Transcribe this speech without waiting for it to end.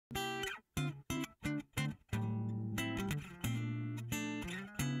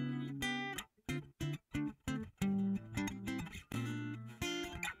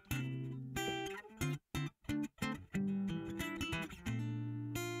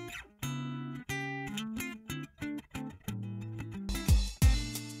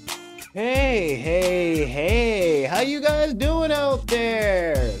Hey, hey, hey, how you guys doing out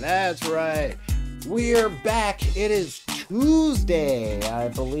there? That's right. We're back. It is Tuesday, I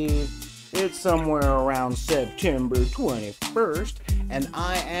believe. It's somewhere around September 21st, and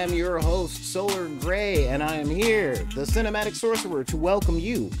I am your host, Solar Gray, and I am here, the Cinematic Sorcerer, to welcome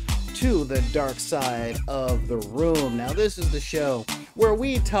you to the dark side of the room. Now, this is the show where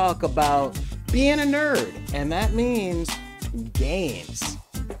we talk about being a nerd, and that means games,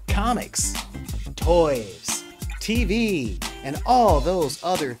 comics, toys, TV, and all those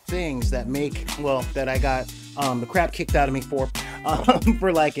other things that make, well, that I got the crap kicked out of me for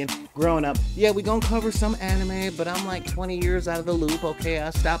liking growing up. Yeah, we gonna cover some anime, but I'm like 20 years out of the loop. Okay, I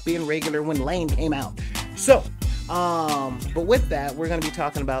stopped being regular when Lane came out. So, but with that, we're gonna be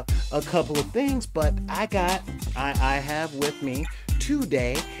talking about a couple of things. But I have with me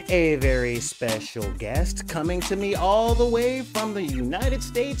today a very special guest coming to me all the way from the United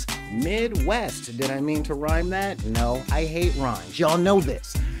States Midwest. Did I mean to rhyme that? No, I hate rhymes. Y'all know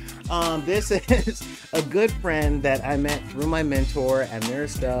this. This is a good friend that I met through my mentor and their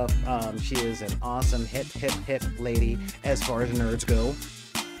stuff. She is an awesome hip lady as far as nerds go.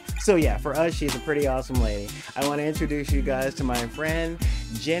 So yeah, for us, she's a pretty awesome lady. I want to introduce you guys to my friend,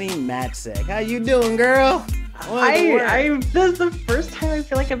 Jenny Matzek. How you doing, girl? This is the first time I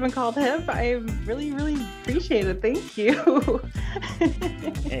feel like I've been called hip. I really appreciate it. Thank you.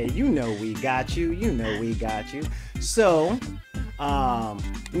 Hey, you know we got you. You know we got you. So,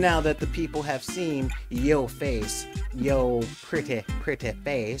 now that the people have seen yo face, yo pretty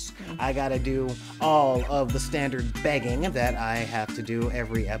face, I gotta do all of the standard begging that I have to do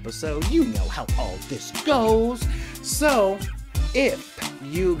every episode. You know how all this goes. So, if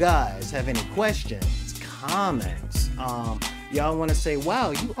you guys have any questions, comments, y'all want to say,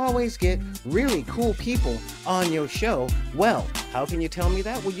 wow, you always get really cool people on your show. Well, how can you tell me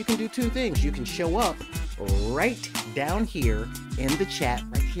that? Well, you can do two things. You can show up right down here in the chat,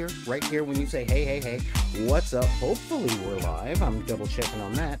 right here when you say, hey, what's up? Hopefully we're live. I'm double checking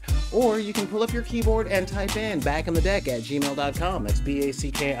on that. Or you can pull up your keyboard and type in back in the deck at gmail.com. That's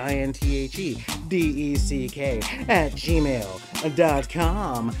BACKINTHEDECK at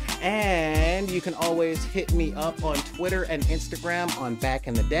gmail.com. And you can always hit me up on Twitter and Instagram on Back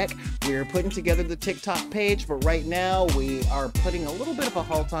in the Deck. We're putting together the TikTok page, but right now we are putting a little bit of a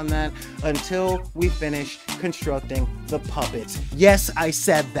halt on that until we finish constructing the puppets. Yes, I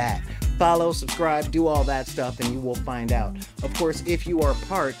said that. Follow, subscribe, do all that stuff, and you will find out. Of course, if you are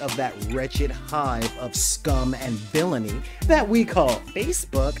part of that wretched hive of scum and villainy that we call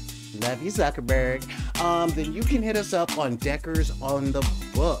Facebook, love you, Zuckerberg, then you can hit us up on Deckers on the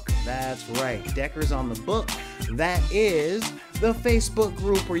Book. That's right, Deckers on the Book. That is the Facebook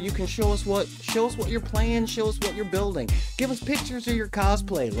group where you can show us what you're playing, show us what you're building. Give us pictures of your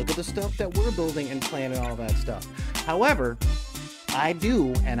cosplay. Look at the stuff that we're building and playing and all that stuff. However, I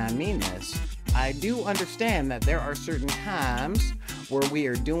do, and I mean this, I do understand that there are certain times where we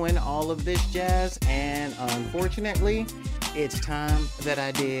are doing all of this jazz, and unfortunately, it's time that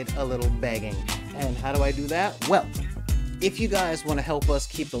I did a little begging. And how do I do that? Well, if you guys want to help us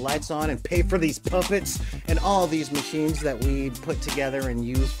keep the lights on and pay for these puppets and all these machines that we put together and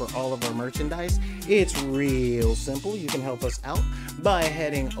use for all of our merchandise, it's real simple. You can help us out by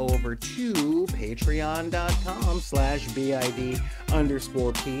heading over to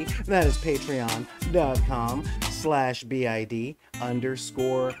patreon.com/BID_P. That is patreon.com/BID_P.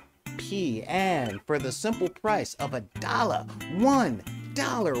 And for the simple price of one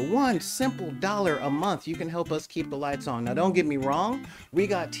simple dollar a month, you can help us keep the lights on. Now, don't get me wrong, we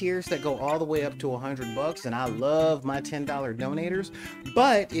got tiers that go all the way up to $100, and I love my $10 donators.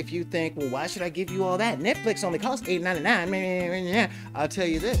 But if you think, well, why should I give you all that? Netflix only costs $8.99. I'll tell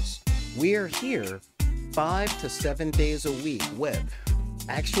you this: we are here 5 to 7 days a week with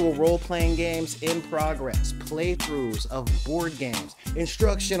actual role-playing games in progress, playthroughs of board games,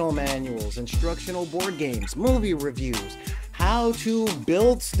 instructional manuals, instructional board games, movie reviews, how to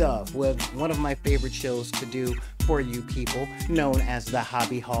build stuff with one of my favorite shows to do for you people, known as the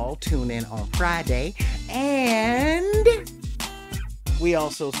Hobby Hall. Tune in on Friday. And we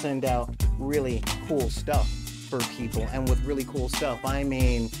also send out really cool stuff for people. And with really cool stuff, I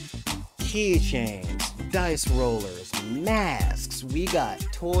mean keychains, dice rollers, masks. We got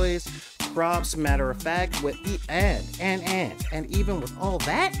toys, props, matter of fact, with and even with all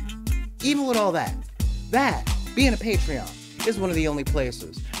that, that being a Patreon is one of the only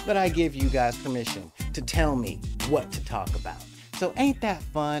places that I give you guys permission to tell me what to talk about. So ain't that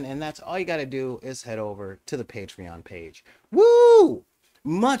fun? And that's all you got to do is head over to the Patreon page. Woo!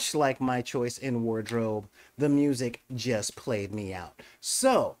 Much like my choice in wardrobe, the music just played me out.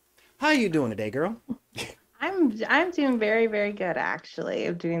 So, How you doing today, girl? I'm doing very, very good actually.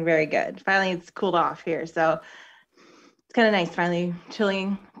 I'm doing very good. Finally it's cooled off here, so it's kind of nice. Finally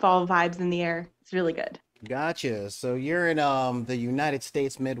chilling, fall vibes in the air. It's really good. Gotcha. So you're in the United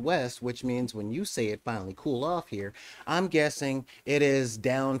States Midwest, which means when you say it finally cool off here, I'm guessing it is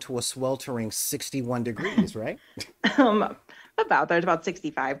down to a sweltering 61 degrees, right? Um about there's about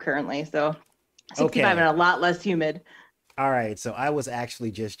 65 currently, so 65 and Okay. a lot less humid. All right. So I was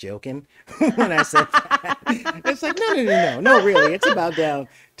actually just joking when I said that. It's like, no, no, no, no, no, really. It's about down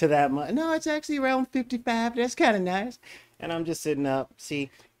to that much. No, it's actually around 55. That's kind of nice. And I'm just sitting up. See,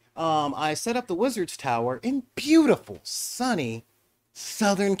 I set up the Wizard's Tower in beautiful, sunny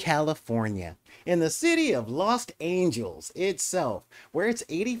Southern California, in the city of Los Angeles itself, where it's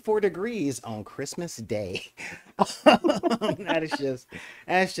 84 degrees on Christmas Day. that is just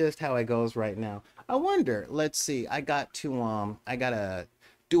that's just how it goes right now. I wonder, let's see. I gotta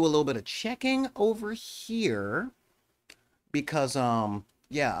do a little bit of checking over here because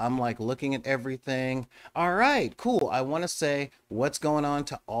yeah, I'm like looking at everything. All right, cool. I want to say what's going on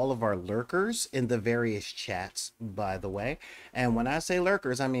to all of our lurkers in the various chats, by the way. And when I say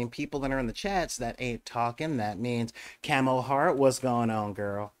lurkers, I mean people that are in the chats that ain't talking. That means Camo Heart, what's going on,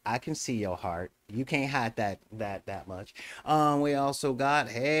 girl? I can see your heart. You can't hide that much. We also got,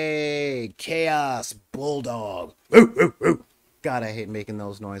 hey, Chaos Bulldog. God, I hate making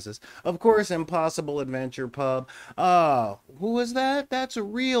those noises. Of course, Impossible Adventure Pub. Who is that? That's a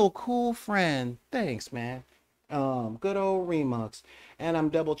real cool friend. Thanks, man. Good old Remux. And I'm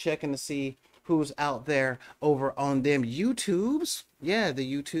double checking to see who's out there over on them YouTubes. Yeah, the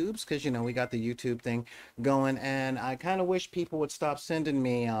YouTubes, because you know we got the YouTube thing going, and I kind of wish people would stop sending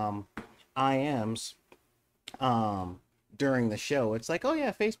me IMs during the show. It's like, oh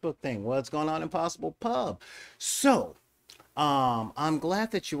yeah, Facebook thing. What's going on, Impossible Pub? So I'm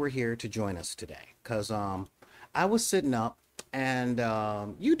glad that you were here to join us today, because I was sitting up and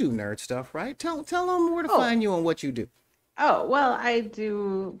you do nerd stuff, right? Tell them where to Oh, find you and what you do. oh, well, I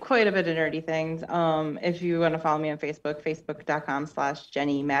do quite a bit of nerdy things. If you want to follow me on Facebook,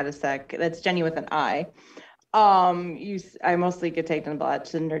 facebook.com/Jenny Matisek. That's Jenny with an I. I mostly get taken a lot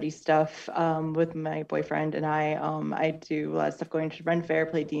to nerdy stuff with my boyfriend and I. I do a lot of stuff going to Ren Fair,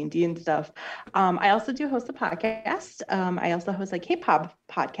 play D&D and stuff. I also do host a podcast. I also host a K-pop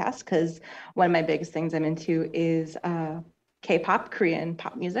podcast because one of my biggest things I'm into is K-pop, Korean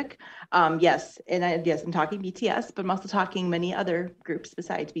pop music. Yes, I'm talking BTS, but I'm also talking many other groups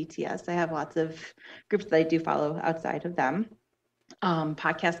besides BTS. I have lots of groups that I do follow outside of them.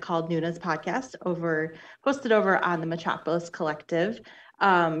 Podcast called Nuna's Podcast, hosted over on the Metropolis Collective.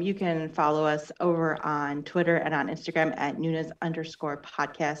 You can follow us over on Twitter and on Instagram at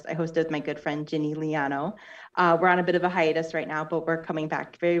Nuna's_podcast. I hosted with my good friend Ginny Liano. We're on a bit of a hiatus right now, but we're coming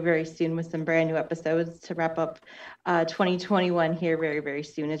back very, very soon with some brand new episodes to wrap up 2021 here very, very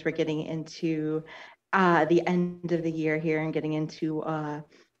soon as we're getting into the end of the year here and getting into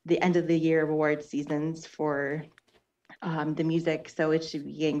the end of the year award seasons for the music. So it should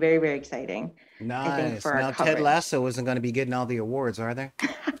be getting very, very exciting, I think, Nice. for our Now Ted coverage. Lasso isn't going to be getting all the awards, are they?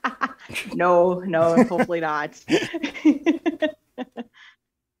 No, no, hopefully not.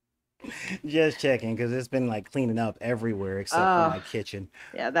 Just checking, because it's been like cleaning up everywhere except for Oh, my kitchen.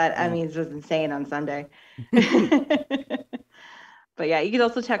 yeah, that I Uh, mean, it was insane on Sunday. But yeah, you can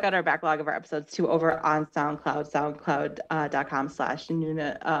also check out our backlog of our episodes too over on SoundCloud,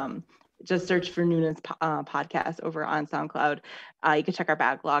 soundcloud.com/Nuna. Just search for Nuna's podcast over on SoundCloud. You can check our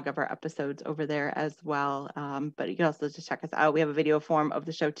backlog of our episodes over there as well. But you can also just check us out. We have a video form of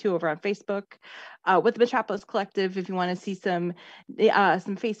the show too over on Facebook with the Metropolis Collective. If you want to see some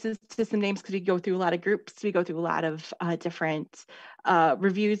faces to some names, because we go through a lot of groups, we go through a lot of different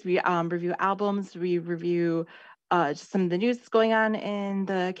reviews. We review albums, we review just some of the news that's going on in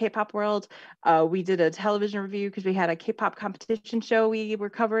the K-pop world. We did a television review because we had a K-pop competition show we were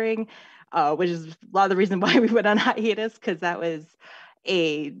covering, which is a lot of the reason why we went on hiatus, because that was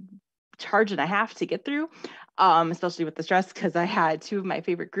a charge and a half to get through, especially with the stress, because I had two of my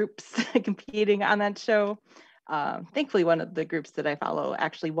favorite groups competing on that show. Thankfully, one of the groups that I follow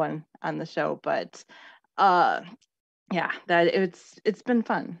actually won on the show, but yeah, that it's been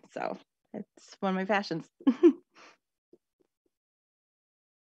fun. So it's one of my passions.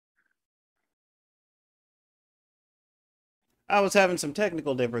 I was having some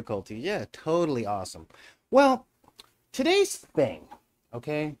technical difficulty. Yeah, totally awesome. Well, today's thing,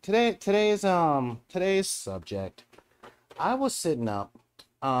 okay? Today's subject. I was sitting up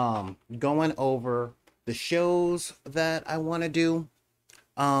going over the shows that I want to do,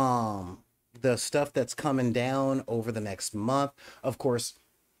 um the stuff that's coming down over the next month. Of course,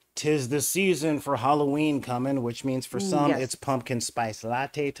 'tis the season for Halloween coming, which means for Ooh, some it's yes. pumpkin spice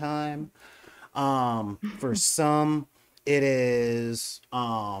latte time. For some, it's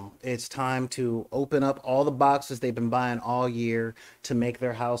time to open up all the boxes they've been buying all year to make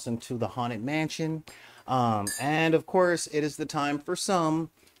their house into the haunted mansion. And of course, it is the time for some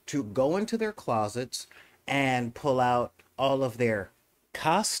to go into their closets and pull out all of their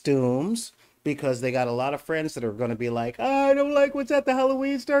costumes because they got a lot of friends that are going to be like, I don't like what's at the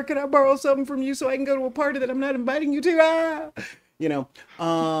Halloween store. Can I borrow something from you so I can go to a party that I'm not inviting you to? Ah! You know,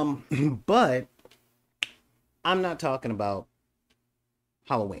 but I'm not talking about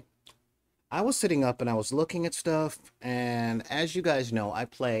Halloween. I was sitting up and I was looking at stuff, and as you guys know, I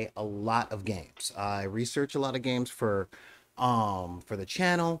play a lot of games. I research a lot of games for the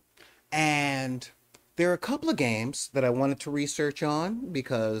channel, and there are a couple of games that I wanted to research on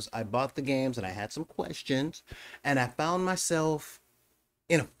because I bought the games and I had some questions, and I found myself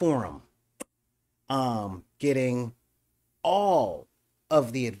in a forum getting all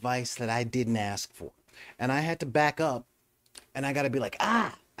of the advice that I didn't ask for. And I had to back up and I got to be like,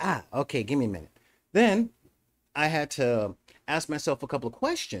 okay, give me a minute. Then I had to ask myself a couple of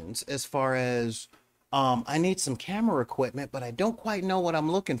questions as far as I need some camera equipment, but I don't quite know what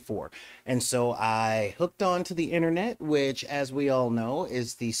I'm looking for. And so I hooked on to the internet, which, as we all know,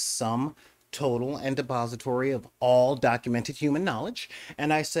 is the sum total and depository of all documented human knowledge.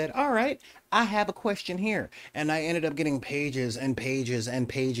 And I said, all right, I have a question here. And I ended up getting pages and pages and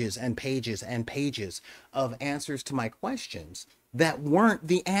pages and pages and pages of answers to my questions that weren't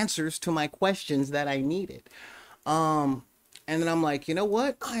the answers to my questions that I needed. Um, and then I'm like, you know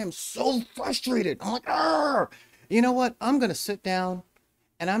what? I am so frustrated. I'm like, Arr! You know what? I'm gonna sit down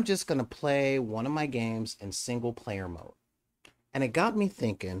and I'm just gonna play one of my games in single player mode. And it got me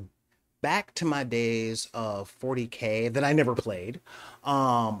thinking back to my days of 40K that I never played,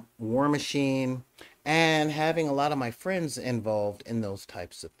 War Machine, and having a lot of my friends involved in those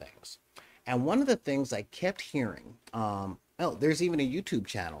types of things. And one of the things I kept hearing, oh, there's even a YouTube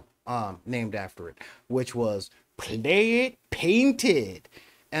channel named after it, which was Play It Painted.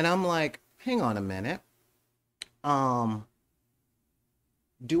 And I'm like, hang on a minute. Um,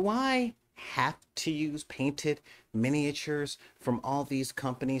 do I have to use painted miniatures from all these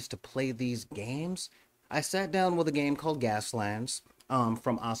companies to play these games? I sat down with a game called Gaslands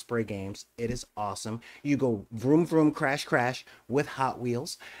from Osprey Games. It is awesome. You go vroom vroom crash crash with Hot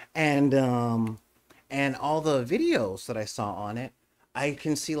Wheels, and all the videos that I saw on it, I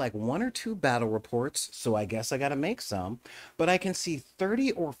can see like one or two battle reports, so I guess I gotta make some. But I can see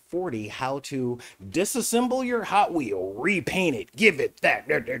 30 or 40 how to disassemble your Hot Wheel, repaint it, give it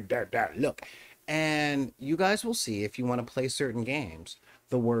that look. And you guys will see if you want to play certain games,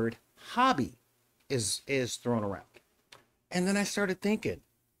 the word hobby is thrown around. And then I started thinking,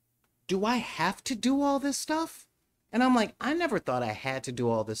 do I have to do all this stuff? And I'm like, I never thought I had to do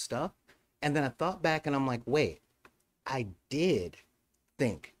all this stuff. And then I thought back and I'm like, wait, I did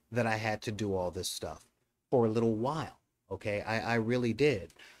think that I had to do all this stuff for a little while. Okay, I really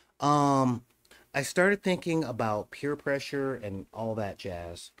did. Um, I started thinking about peer pressure and all that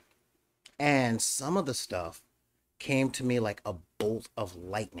jazz. And some of the stuff came to me like a bolt of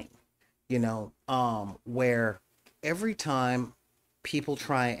lightning, where every time people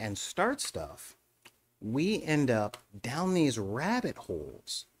try and start stuff, we end up down these rabbit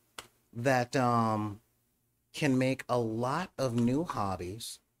holes that can make a lot of new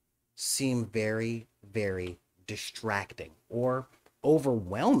hobbies seem very, very distracting or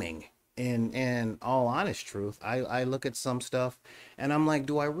overwhelming. In all honest truth, I look at some stuff and I'm like,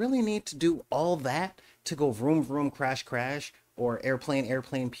 do I really need to do all that to go vroom vroom crash crash or airplane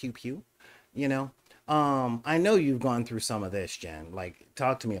airplane pew pew? You know, I know you've gone through some of this, Jen. Like,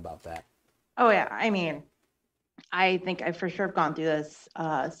 talk to me about that. Oh yeah, I mean, I think I for sure have gone through this.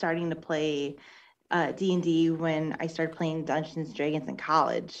 Starting to play D&D when I started playing Dungeons and Dragons in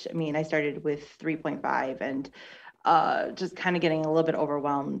college. I mean, I started with 3.5 and just kind of getting a little bit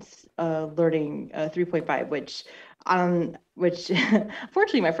overwhelmed learning 3.5, which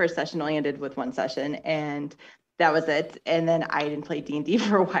unfortunately my first session only ended with one session, and that was it. And then I didn't play D&D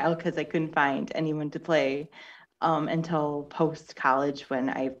for a while because I couldn't find anyone to play until post college when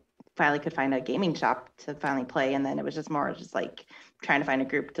I finally could find a gaming shop to finally play. And then it was just more just like trying to find a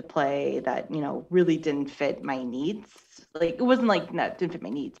group to play that, really didn't fit my needs. Like it wasn't like not didn't fit my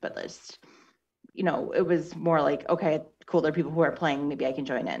needs, but just, it was more like, okay, cool, there are people who are playing, maybe I can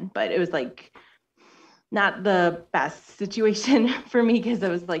join in. But it was like not the best situation for me because it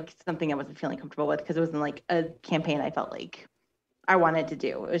was like something I wasn't feeling comfortable with because it wasn't like a campaign I felt like I wanted to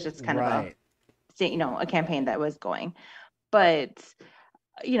do. It was just kind of Right. a campaign that was going. But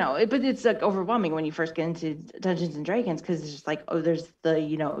but it's like overwhelming when you first get into Dungeons and Dragons, because it's just like, oh, there's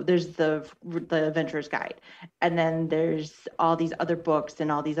the adventurer's guide, and then there's all these other books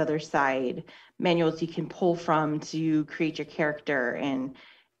and all these other side manuals you can pull from to create your character, and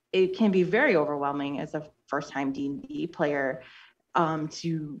it can be very overwhelming as a first time D&D player,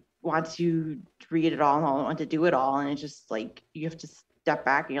 to want to read it all and want to do it all, and it's just like you have to step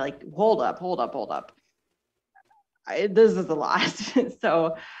back and you're like, hold up, this is a lot.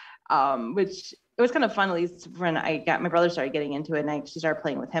 So, which it was kind of fun, at least when I got my brother started getting into it, and I actually started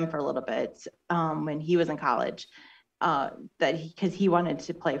playing with him for a little bit, when he was in college, because he wanted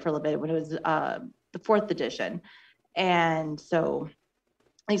to play for a little bit when it was the fourth edition. And so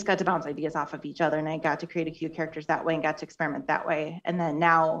I just got to bounce ideas off of each other, and I got to create a few characters that way and got to experiment that way. And then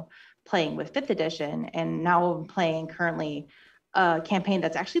now playing with fifth edition, and now I'm playing currently a campaign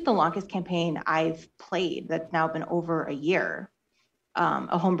that's actually the longest campaign I've played. That's now been over a year.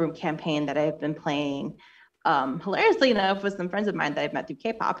 A homebrew campaign that I've been playing, hilariously enough, with some friends of mine that I've met through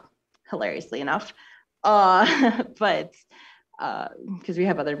K-pop. Hilariously enough, but because we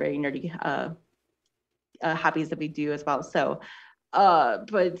have other very nerdy hobbies that we do as well. So,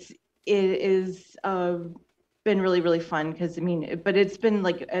 but it is been really, really fun, because but it's been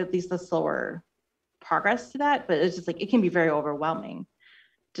like at least a slower progress to that. But it's just like it can be very overwhelming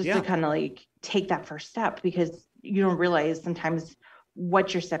just to kind of like take that first step, because you don't realize sometimes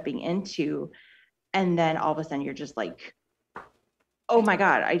what you're stepping into, and then all of a sudden you're just like, oh my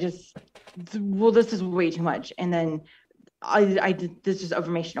god, this is way too much, and then I did this, just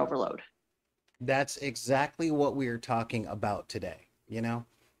information overload. That's exactly what we're talking about today,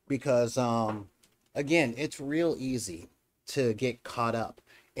 because again, it's real easy to get caught up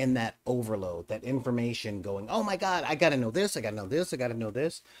in that overload, that information going, oh my god, I gotta know this, I gotta know this, I gotta know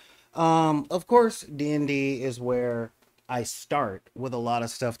this. Of course, D&D is where I start with a lot of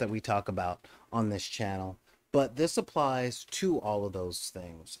stuff that we talk about on this channel, but this applies to all of those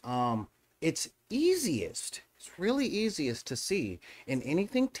things. It's really easiest to see in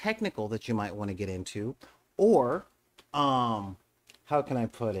anything technical that you might want to get into, or how can I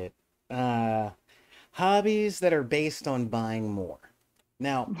put it? Hobbies that are based on buying more.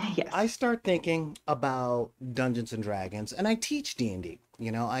 Now, Yes. I start thinking about Dungeons and Dragons, and I teach D&D.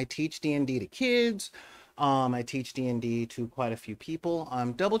 I teach D&D to kids. I teach D&D to quite a few people.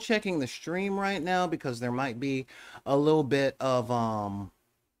 I'm double checking the stream right now because there might be a little bit of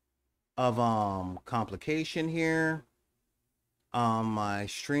complication here. My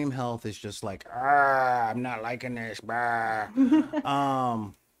stream health is just like, I'm not liking this.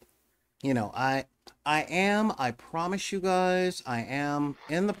 I promise you guys, I am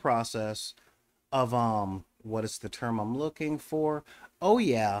in the process of what is the term I'm looking for? Oh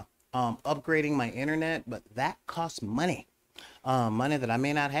yeah, upgrading my internet, but that costs money. Money that I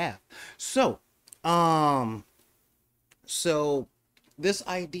may not have. So, so this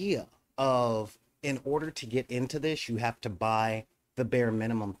idea of, in order to get into this, you have to buy the bare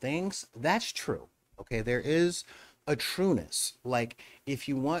minimum things, that's true. Okay, there is a trueness. Like, if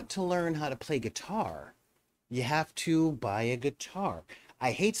you want to learn how to play guitar, you have to buy a guitar. I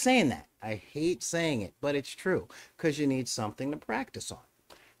hate saying that. I hate saying it, but it's true, because you need something to practice on.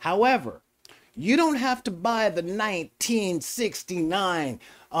 However, you don't have to buy the 1969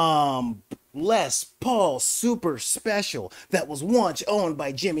 Les Paul Super Special that was once owned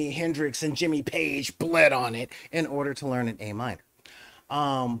by Jimi Hendrix and Jimmy Page bled on it in order to learn an A minor.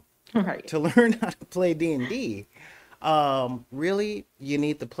 Right. To learn how to play D&D, really, you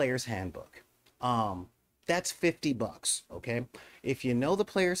need the player's handbook. That's $50, okay? If you know the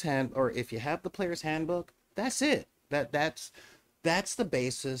player's or if you have the player's handbook, that's it. That's the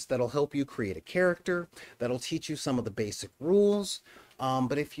basis that'll help you create a character, that'll teach you some of the basic rules.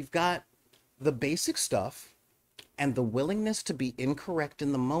 But if you've got the basic stuff and the willingness to be incorrect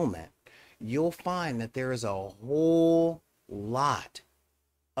in the moment, you'll find that there is a whole lot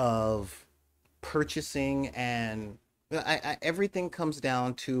of purchasing, and everything comes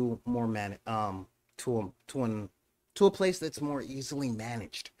down to more to a place that's more easily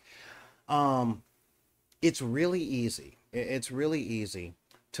managed. It's really easy. It's really easy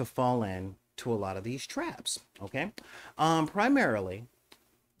to fall in to a lot of these traps. Okay, primarily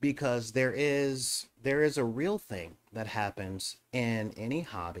because there is a real thing that happens in any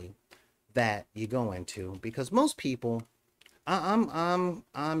hobby that you go into, because most people, I'm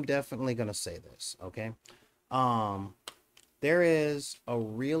definitely gonna say this, okay? There is a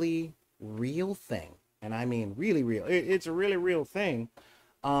really real thing, and I mean really real. It's a really real thing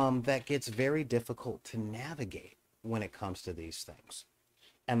that gets very difficult to navigate when it comes to these things.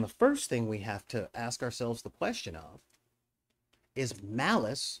 And the first thing we have to ask ourselves the question of is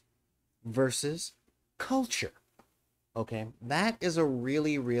malice versus culture. Okay, that is a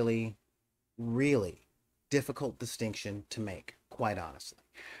really, really, really difficult distinction to make, quite honestly,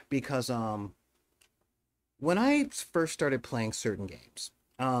 because when I first started playing certain games,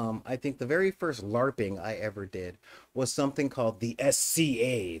 I think the very first LARPing I ever did was something called the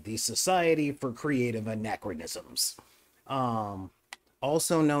SCA, the Society for Creative Anachronisms, um,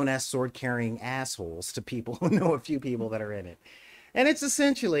 also known as sword carrying assholes to people who know a few people that are in it. And it's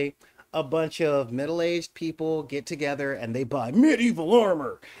essentially a bunch of middle-aged people get together and they buy medieval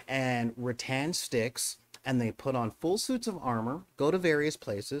armor and rattan sticks, and they put on full suits of armor, go to various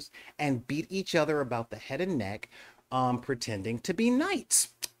places, and beat each other about the head and neck, pretending to be knights.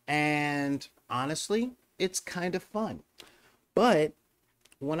 And honestly, it's kind of fun. But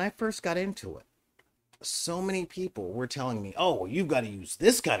when I first got into it, so many people were telling me, oh, well, you've got to use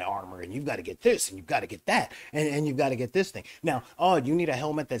this kind of armor, and you've got to get this, and you've got to get that, and you've got to get this thing. Now, oh, you need a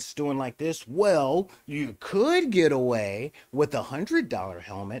helmet that's doing like this. Well, you could get away with $100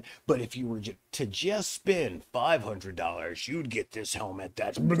 helmet, but if you were to just spend $500, you'd get this helmet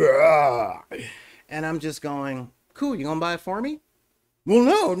that's blah. And I'm just going, cool, you gonna buy it for me? Well,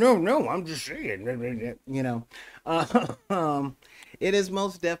 no, no, no. I'm just saying, uh, um, it is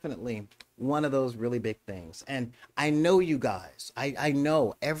most definitely one of those really big things. And I know you guys, I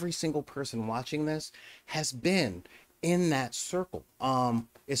know every single person watching this has been in that circle.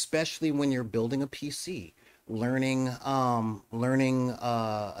 Especially when you're building a PC, learning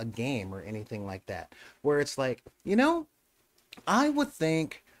a game or anything like that, where it's like, I would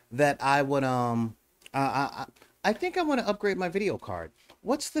think that I would I think I want to upgrade my video card.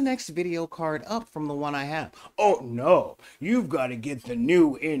 What's the next video card up from the one I have? Oh no, you've got to get the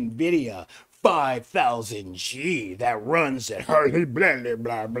new Nvidia 5000G that runs at blah blah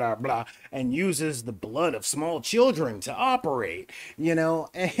blah blah blah and uses the blood of small children to operate,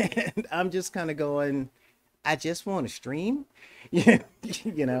 and I'm just kind of going, I just want to stream, you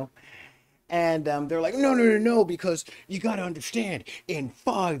know. And they're like, no, no, no, no, because you got to understand, in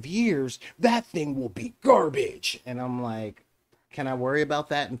 5 years, that thing will be garbage. And I'm like, can I worry about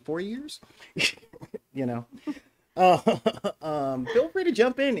that in 4 years? you know, uh, feel free to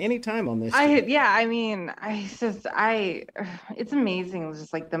jump in anytime on this. I mean, it's amazing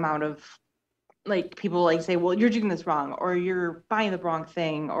just like the amount of like people like say, well, you're doing this wrong, or you're buying the wrong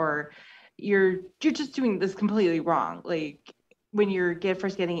thing, or you're just doing this completely wrong. Like when you're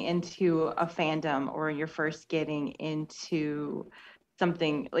first getting into a fandom, or you're first getting into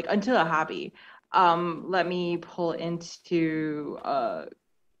something like into a hobby. Let me pull into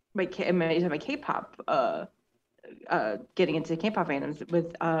my K-pop, getting into K-pop fandoms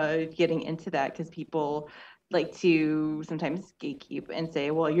with getting into that, because people like to sometimes gatekeep and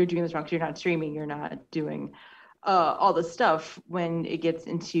say, well, you're doing this wrong because you're not streaming, you're not doing all this stuff when it gets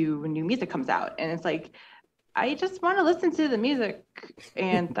into when new music comes out. And it's like, I just want to listen to the music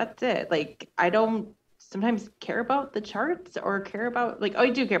and that's it. Like, I don't sometimes care about the charts, or care about like, oh, I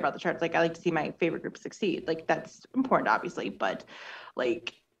do care about the charts. Like, I like to see my favorite group succeed. Like, that's important, obviously. But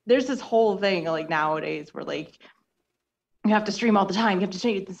like, there's this whole thing like nowadays where like you have to stream all the time. You have to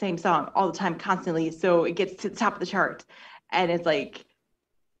stream the same song all the time, constantly, so it gets to the top of the chart. And it's like,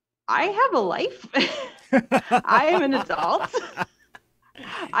 I have a life. I am an adult.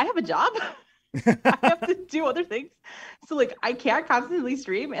 I have a job. I have to do other things. So like, I can't constantly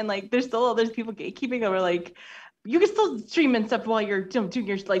stream, and like there's people gatekeeping over like, you can still stream and stuff while you're doing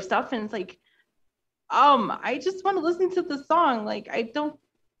your life stuff. And it's like, I just want to listen to the song. Like, I don't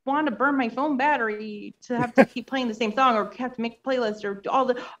want to burn my phone battery to have to keep playing the same song, or have to make a playlist, or all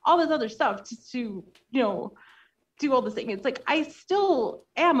this other stuff just to, do all this thing. It's like, I still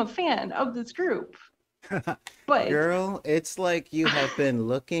am a fan of this group. But Girl, it's like you have been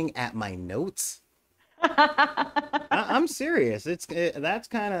looking at my notes. I'm serious. That's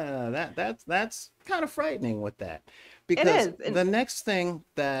kind of that's kind of frightening with that, because the next thing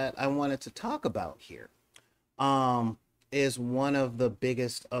that I wanted to talk about here, is one of the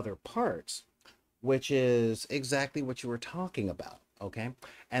biggest other parts, which is exactly what you were talking about. Okay,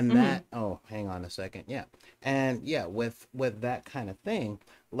 and that, oh, hang on a second, yeah, and yeah, with that kind of thing,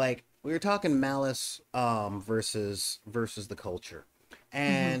 like we were talking malice versus the culture,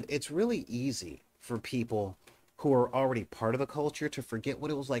 and it's really easy for people who are already part of the culture to forget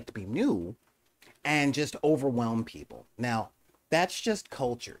what it was like to be new and just overwhelm people. Now, that's just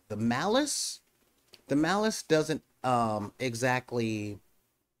culture. The malice doesn't exactly,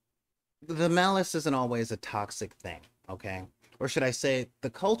 the malice isn't always a toxic thing, okay? Or should I say, the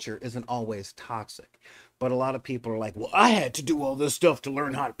culture isn't always toxic. But a lot of people are like, well, I had to do all this stuff to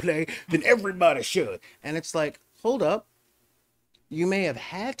learn how to play, then everybody should. And it's like, hold up. you may have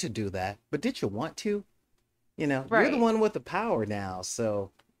had to do that, but did you want to? You're the Right. one with the power now,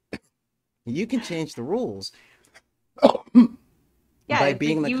 so you can change the rules Yeah, by it's like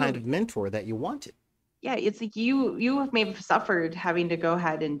being the kind you of mentor that you wanted. yeah, it's like you have maybe suffered having to go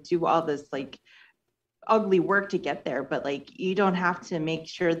ahead and do all this like ugly work to get there, but like you don't have to make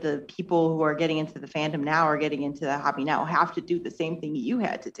sure the people who are getting into the fandom now or getting into the hobby now have to do the same thing you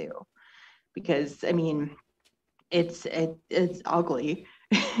had to do. Because I mean, it's ugly.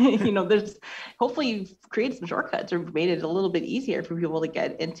 There's hopefully you've created some shortcuts or made it a little bit easier for people to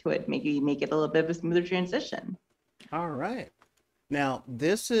get into it, maybe make it a little bit of a smoother transition. All right. Now,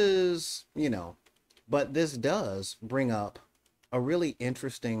 this is, but this does bring up a really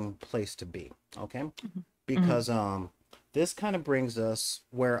interesting place to be, okay? Mm-hmm. Because this kind of brings us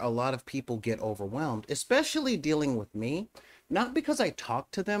where a lot of people get overwhelmed, especially dealing with me, not because I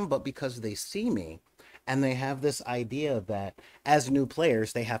talk to them, but because they see me and they have this idea that as new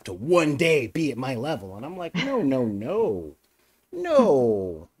players, they have to one day be at my level. And I'm like, no, no, no.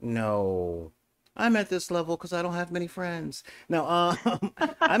 No, no. I'm at this level because I don't have many friends. No,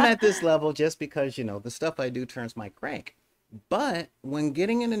 I'm at this level just because, the stuff I do turns my crank. But when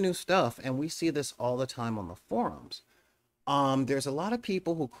getting into new stuff, and we see this all the time on the forums, there's a lot of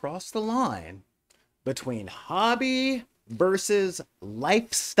people who cross the line between hobby versus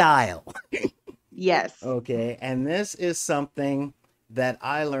lifestyle. Yes. Okay, and this is something that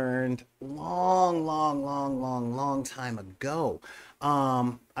I learned long, long, long, long, long time ago.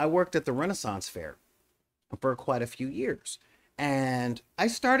 I worked at the Renaissance Fair for quite a few years. And I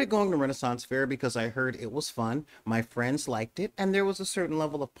started going to Renaissance Fair because I heard it was fun. My friends liked it, and there was a certain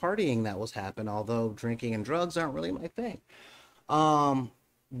level of partying that was happening, although drinking and drugs aren't really my thing. Um,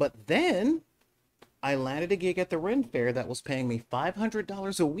 but then I landed a gig at the Ren Fair that was paying me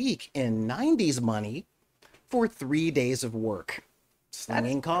 $500 a week in 90s money for 3 days of work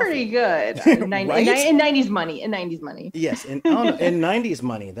That's slinging pretty coffee. good. Right? In 90s money. In 90s money. Yes, in oh no, in 90s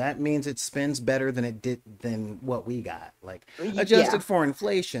money, that means it spends better than it did than what we got. Like Yeah. adjusted for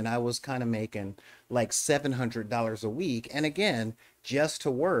inflation, I was kind of making like $700 a week, and again, just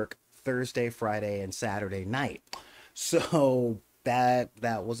to work Thursday, Friday, and Saturday night. So that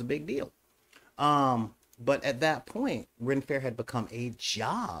was a big deal. But at that point, Ren Fair had become a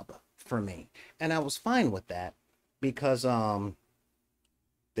job for me, and I was fine with that because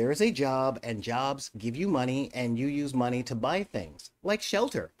there is a job, and jobs give you money, and you use money to buy things like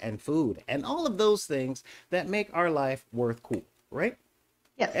shelter and food and all of those things that make our life worth cool, right?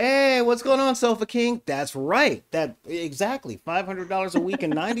 Yes. Hey, what's going on, Sofa King? That's right. That exactly $500 a week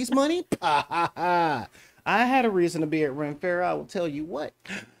in 90s money. Ha ha ha. I had a reason to be at Ren Fair. I will tell you what.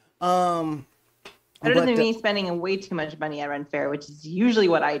 Um, Better than but me spending way too much money at Ren Fair, which is usually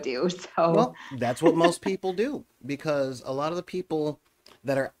what I do. So Well, that's what most people do because a lot of the people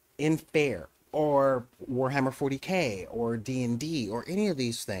that are in Fair or Warhammer 40K or D&D or any of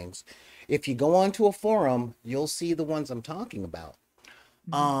these things, if you go onto a forum, you'll see the ones I'm talking about.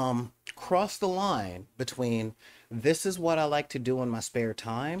 Cross the line between this is what I like to do in my spare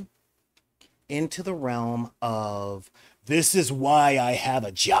time into the realm of this is why I have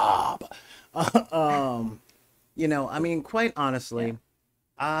a job. um, I mean, quite yeah. honestly,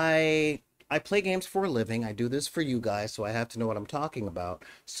 I play games for a living. I do this for you guys, so I have to know what I'm talking about.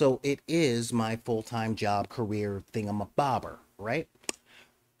 So it is my full-time job, career thingamabobber, right?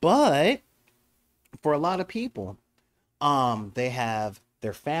 But for a lot of people, they have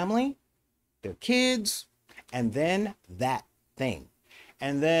their family, their kids, and then that thing.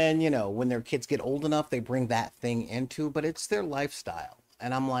 And then, when their kids get old enough, they bring that thing into, but it's their lifestyle.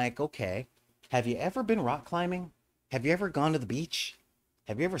 And I'm like, okay, have you ever been rock climbing? Have you ever gone to the beach?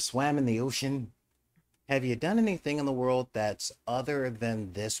 Have you ever swam in the ocean? Have you done anything in the world that's other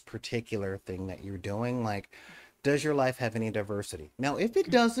than this particular thing that you're doing? Like, does your life have any diversity? Now, if it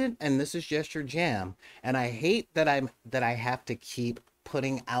doesn't, and this is just your jam, and I hate that I have to keep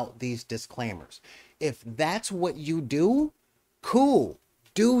putting out these disclaimers. If that's what you do, cool.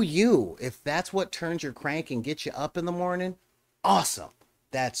 Do you. If that's what turns your crank and gets you up in the morning, awesome.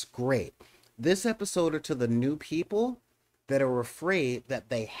 That's great. This episode are to the new people that are afraid that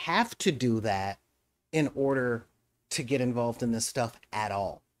they have to do that in order to get involved in this stuff at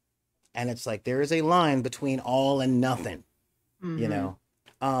all. And it's like there is a line between all and nothing, you Mm-hmm. know.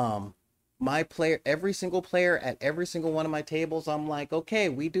 Um my player every single player at every single one of my tables, I'm like, "Okay,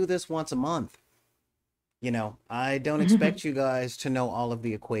 we do this once a month." I don't expect you guys to know all of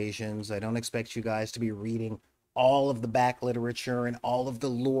the equations. I don't expect you guys to be reading all of the back literature and all of the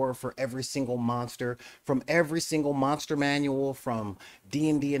lore for every single monster, from every single monster manual from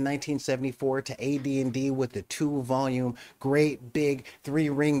D&D in 1974 to AD&D with the 2-volume great big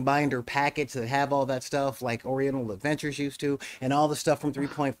 3-ring binder packets that have all that stuff like Oriental Adventures used to, and all the stuff from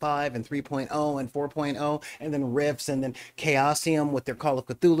 3.5 and 3.0 and 4.0, and then Rifts, and then Chaosium with their Call of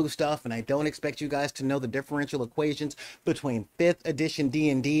Cthulhu stuff. And I don't expect you guys to know the differential equations between 5th edition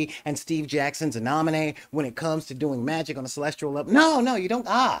D&D and Steve Jackson's Anomaly when it comes to doing magic on a celestial level. No, you don't.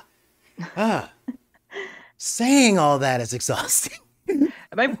 Saying all that is exhausting.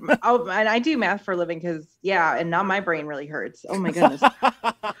 And I do math for a living because, yeah, and now my brain really hurts. Oh my goodness.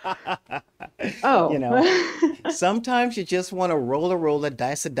 You know, Oh, sometimes you just want to roll a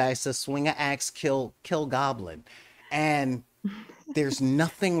dice, swing a axe, kill goblin, and there's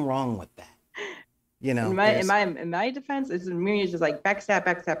nothing wrong with that. You in know, my in there's my in my defense, it's me just like backstab,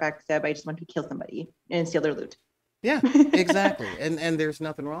 backstab, backstab. I just want to kill somebody and steal their loot. yeah, exactly, and there's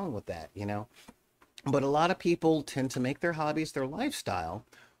nothing wrong with that. You know, but a lot of people tend to make their hobbies their lifestyle,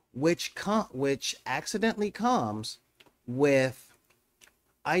 which accidentally comes with,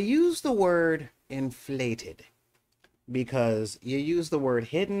 I use the word inflated because you use the word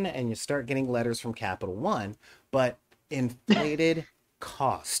hidden and you start getting letters from Capital One, but inflated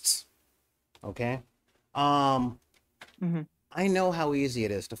costs. Okay. Um, Hmm. I know how easy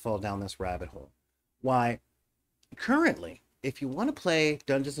it is to fall down this rabbit hole. Why, currently, if you want to play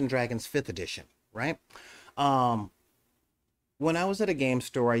Dungeons and Dragons 5th edition, right? Um, when I was at a game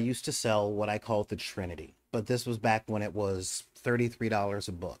store, I used to sell what I called the Trinity, but this was back when it was $33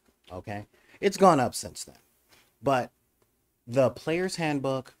 a book. Okay. It's gone up since then. But the player's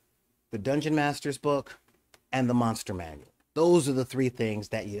handbook, the dungeon master's book, and the monster manual. Those are the three things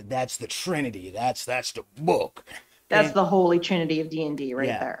that's the Trinity. That's the book. That's Okay. the holy trinity of D&D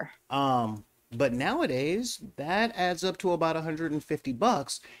right Yeah. there. But nowadays that adds up to about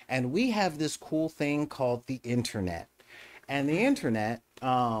 $150, and we have this cool thing called the internet. And the internet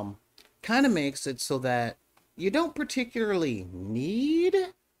kind of makes it so that you don't particularly need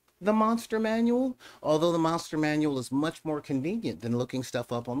the monster manual, although the monster manual is much more convenient than looking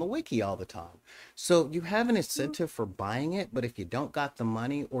stuff up on the wiki all the time. So you have an incentive for buying it, but if you don't got the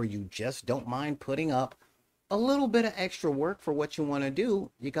money or you just don't mind putting up a little bit of extra work for what you want to do,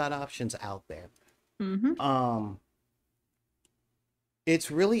 you got options out there. Hmm. Um,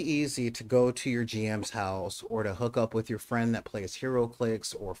 it's really easy to go to your GM's house or to hook up with your friend that plays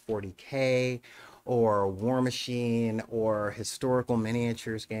HeroClix or 40K or War Machine or historical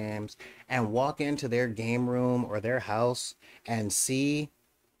miniatures games and walk into their game room or their house and see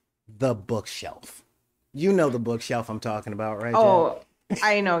the bookshelf. You know the bookshelf I'm talking about, right, Jen? Oh,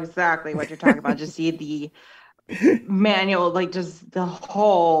 I know exactly what you're talking about. Just see the manual, like just the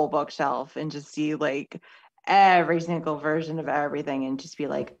whole bookshelf, and just see like every single version of everything, and just be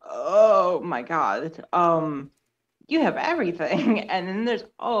like, oh my God, you have everything. And then there's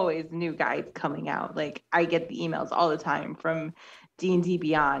always new guides coming out. Like I get the emails all the time from D&D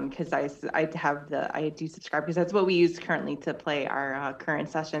Beyond because I do subscribe because that's what we use currently to play our current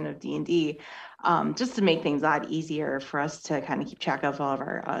session of D&D, just to make things a lot easier for us to kind of keep track of all of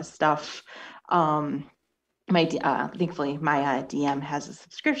our stuff. Um, thankfully my DM has a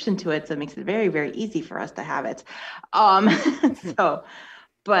subscription to it, so it makes it very, very easy for us to have it. Um, so,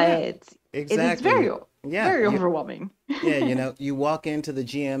 Yeah, but it's exactly. very, Yeah, very overwhelming. yeah, you know, you walk into the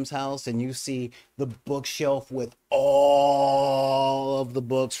GM's house and you see the bookshelf with all of the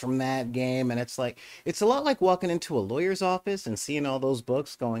books from that game. And it's like, it's a lot like walking into a lawyer's office and seeing all those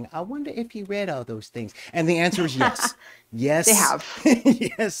books going, I wonder if he read all those things. And the answer is yes. They Yes. have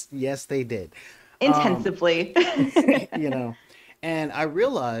Yes, they did. Um, intensively. you know, and I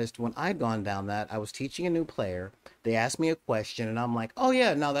realized when I'd gone down that, I was teaching a new player. They asked me a question, and I'm like, oh,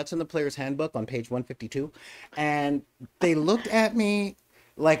 yeah, no, that's in the player's handbook on page 152. And they looked at me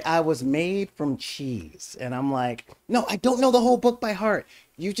like I was made from cheese. And I'm like, no, I don't know the whole book by heart.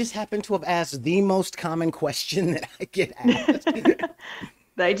 You just happen to have asked the most common question that I get asked.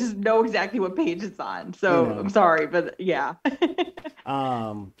 I just know exactly what page it's on. You So I'm know, sorry, but yeah.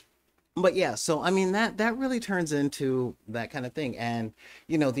 um, but yeah, so I mean that really turns into that kind of thing. And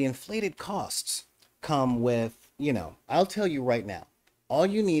you know, the inflated costs come with, you know, I'll tell you right now, all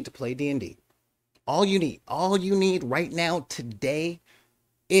you need to play D&D, all you need right now today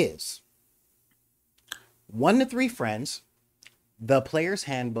is 1 to 3 friends, the player's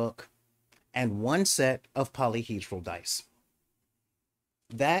handbook, and 1 set of polyhedral dice.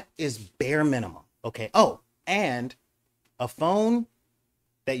 That is bare minimum. Okay. Oh, and a phone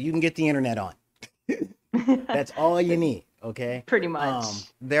that you can get the internet on. That's all you need. Okay. Pretty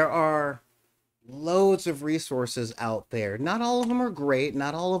much. There are loads of resources out there. Not all of them are great,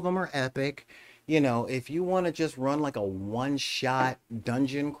 not all of them are epic. If you want to just run like a one-shot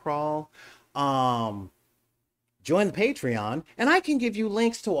dungeon crawl, um, join the Patreon, and I can give you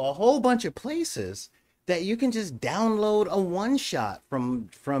links to a whole bunch of places that you can just download a one shot from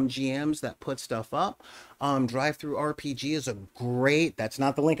GMs that put stuff up. Drive through RPG is a great. That's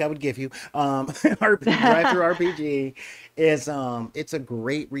not the link I would give you. Drive through RPG is it's a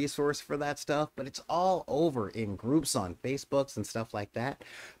great resource for that stuff, but it's all over in groups on Facebooks and stuff like that.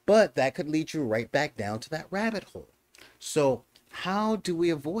 But that could lead you right back down to that rabbit hole. So how do we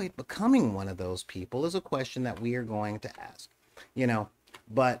avoid becoming one of those people is a question that we are going to ask, you know.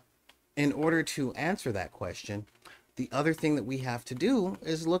 But in order to answer that question, the other thing that we have to do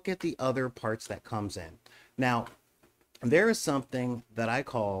is look at the other parts that comes in. Now, there is something that I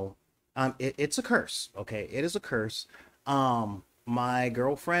call, it's a curse, okay? It is a curse. My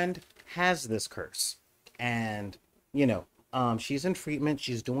girlfriend has this curse, and, she's in treatment,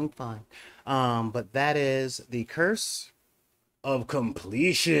 she's doing fine. But that is the curse of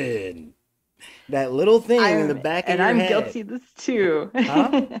completion. That little thing in the back of your head. And I'm guilty of this too.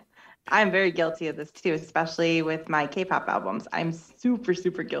 Huh? I'm very guilty of this too, especially with my K-pop albums. I'm super,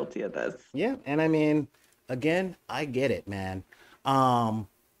 super guilty of this. Yeah, and I mean, again, I get it, man. Um,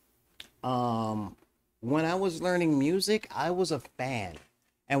 when I was learning music, I was a fan.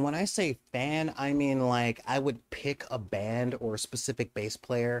 And when I say fan, I mean like I would pick a band or a specific bass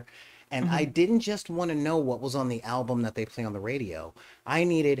player, and I Mhm. didn't just want to know what was on the album that they play on the radio. I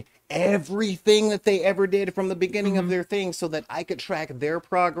needed everything that they ever did from the beginning of Mhm. their thing so that I could track their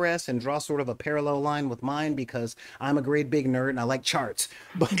progress and draw sort of a parallel line with mine because I'm a great big nerd and I like charts.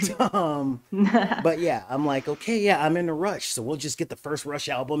 But yeah, I'm like, okay, yeah, I'm in a Rush, so we'll just get the first Rush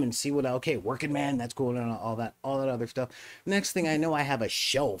album and see what. Okay, Working Man, that's cool, and all that other stuff. Next thing I know, I have a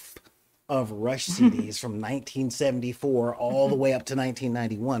shelf of Rush CDs from 1974 all the way up to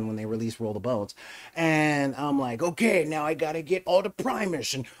 1991 when they released Roll the Bones, and I'm like, okay, now I gotta get all the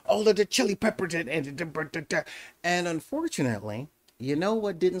Primus and all of the Chili Peppers and unfortunately, you know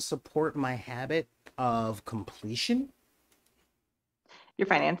what didn't support my habit of completion? Your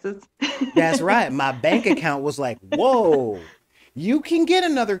finances. That's right. My bank account was like, whoa, you can get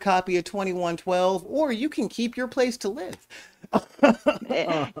another copy of 2112 or you can keep your place to live.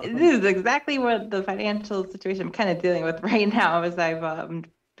 This is exactly what the financial situation I'm kind of dealing with right now as I've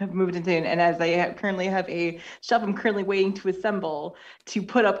have moved into, and as currently have a shelf I'm currently waiting to assemble to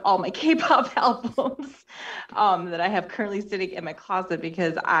put up all my K-pop albums that I have currently sitting in my closet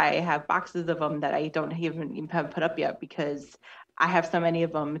because I have boxes of them that I don't even have put up yet because I have so many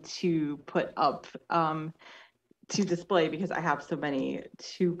of them to put up to display because I have so many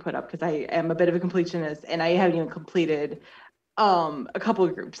to put up because I am a bit of a completionist and I haven't even completed a couple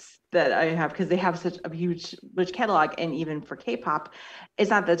of groups that I have because they have such a huge rich catalog. And even for K-pop,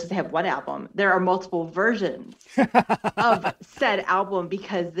 it's not that just they have one album. There are multiple versions of said album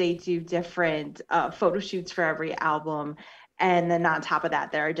because they do different photo shoots for every album. And then on top of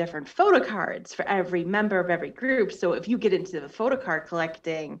that, there are different photo cards for every member of every group. So if you get into the photo card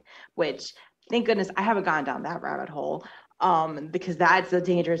collecting, which thank goodness I haven't gone down that rabbit hole, because that's a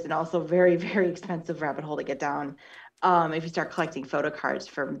dangerous and also very, very expensive rabbit hole to get down. If you start collecting photo cards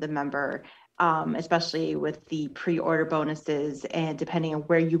from the member, especially with the pre-order bonuses, and depending on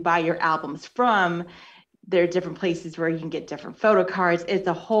where you buy your albums from, there are different places where you can get different photo cards. It's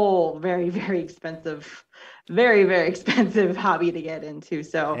a whole very, very expensive, very, very expensive hobby to get into.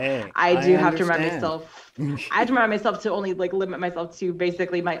 So Hey, I I do have to remind understand. myself, I have to remind myself to only like limit myself to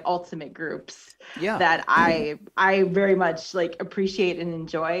basically my ultimate groups Yeah. that I very much like appreciate and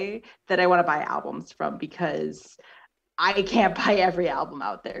enjoy that I want to buy albums from because I can't buy every album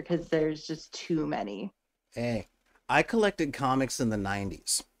out there because there's just too many. Hey, I collected comics in the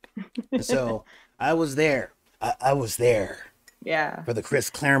 90s. So I was there. I was there Yeah. for the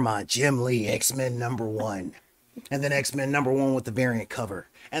Chris Claremont, Jim Lee, X-Men #1. And then X-Men #1 with the variant cover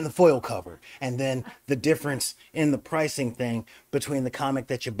and the foil cover. And then the difference in the pricing thing between the comic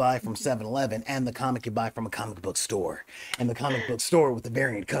that you buy from 7-Eleven and the comic you buy from a comic book store. And the comic book store with the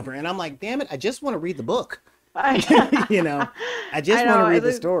variant cover. And I'm like, damn it, I just want to read the book. I, you know, I I just want to know. read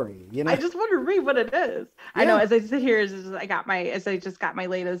the story, you I know? just want to read what it is. I know. Yeah. As I sit here, as I just got my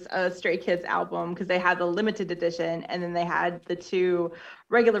latest Stray Kids album because they had the limited edition, and then they had the two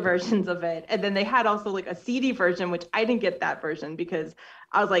regular versions of it, and then they had also like a CD version, which I didn't get that version because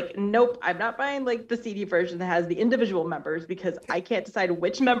I was like, nope, I'm not buying like the CD version that has the individual members because I can't decide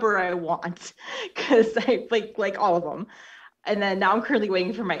which member I want because I like all of them. And then now I'm currently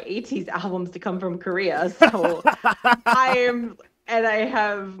waiting for my 80s albums to come from Korea. So I am and I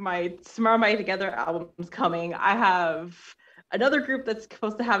have my Tomorrow My Together albums coming. I have another group that's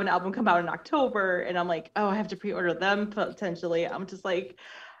supposed to have an album come out in October, and I'm like, oh, I have to pre-order them potentially. I'm just like,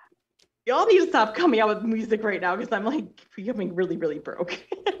 y'all need to stop coming out with music right now because I'm like becoming really, really broke.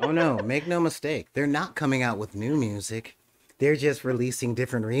 Oh no, make no mistake. They're not coming out with new music. They're just releasing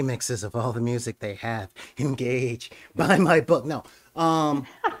different remixes of all the music they have. Engage. Buy my book. No.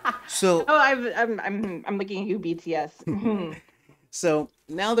 So Oh, I'm looking at you, BTS. so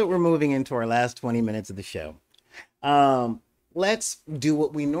now that we're moving into our last 20 minutes of the show, um, let's do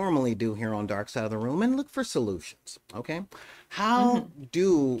what we normally do here on Dark Side of the Room and look for solutions. Okay. How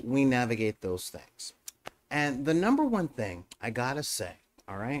do we navigate those things? And the number one thing I gotta say,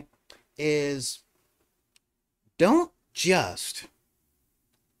 all right, is don't just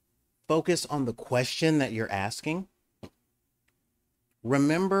focus on the question that you're asking.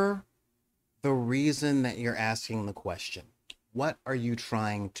 Remember the reason that you're asking the question. What are you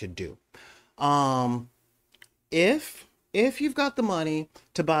trying to do? Um, if you've got the money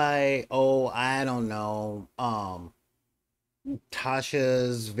to buy, oh, I don't know,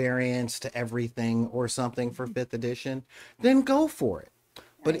 Tasha's variants to everything or something for 5th edition, then go for it.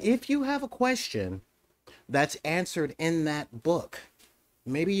 But if you have a question that's answered in that book,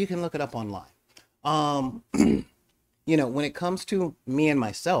 maybe you can look it up online. Um, when it comes to me and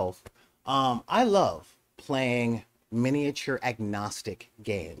myself, I love playing miniature agnostic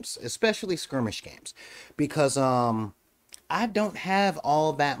games, especially skirmish games, because I don't have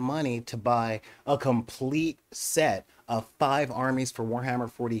all that money to buy a complete set of 5 armies for Warhammer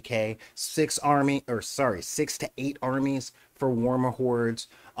 40K, 6 to 8 armies for Warhammer Hordes,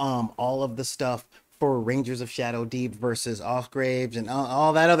 all of the stuff for Rangers of Shadow Deep versus Offgraves and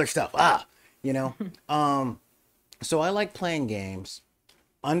all that other stuff. You know. So I like playing games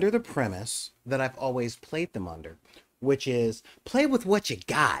under the premise that I've always played them under, which is play with what you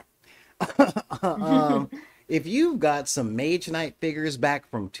got. If you've got some Mage Knight figures back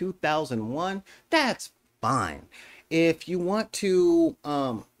from 2001, that's fine. If you want to,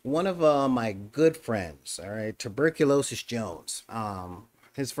 one of my good friends, all right, Tuberculosis Jones,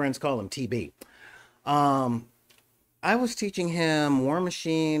 his friends call him TB. I was teaching him War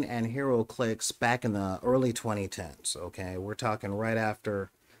Machine and Hero Clicks back in the early 2010s. Okay, we're talking right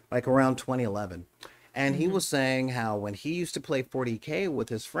after, like around 2011. And he was saying how when he used to play 40K with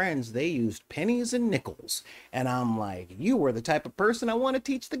his friends, they used pennies and nickels. And I'm like, you were the type of person I want to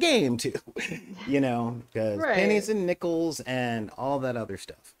teach the game to, because Right. pennies and nickels and all that other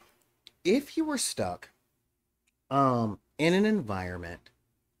stuff. If you were stuck in an environment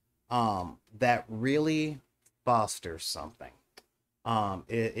that really fosters something,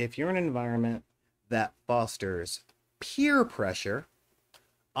 if you're in an environment that fosters peer pressure,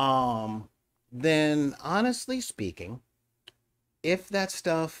 then honestly speaking, if that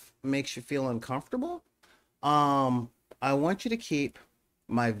stuff makes you feel uncomfortable, I want you to keep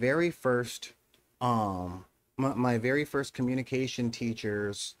my very first my very first communication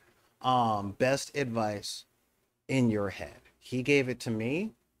teacher's best advice in your head. He gave it to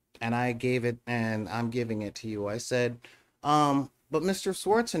me and I gave it and I'm giving it to you. I said, but Mr.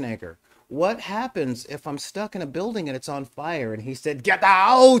 Schwarzenegger, what happens if I'm stuck in a building and it's on fire? And he said, get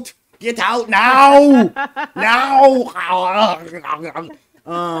out! Get out now! Now!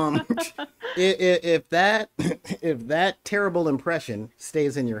 If that terrible impression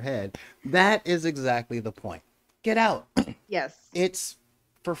stays in your head, that is exactly the point. Get out. Yes. It's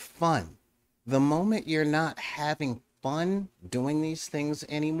for fun. The moment you're not having fun doing these things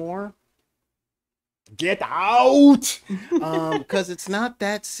anymore, get out. Because it's not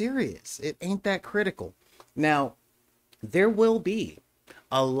that serious. It ain't that critical. Now, there will be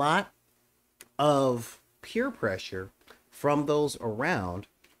a lot of peer pressure from those around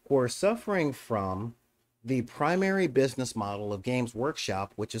who are suffering from the primary business model of Games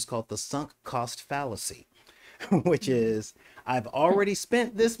Workshop, which is called the sunk cost fallacy, which is I've already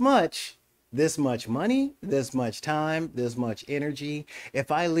spent this much money, this much time, this much energy.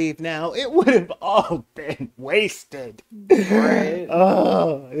 If I leave now, it would have all been wasted. Right.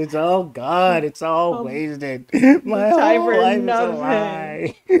 Oh, it's all gone. It's all wasted. My time whole for life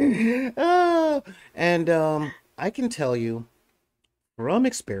nothing. is a lie. And I can tell you from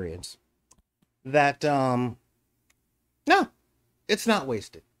experience that no, it's not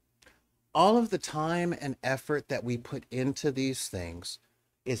wasted. All of the time and effort that we put into these things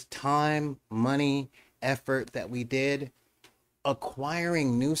is time, money, effort that we did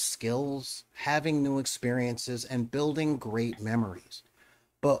acquiring new skills, having new experiences, and building great memories.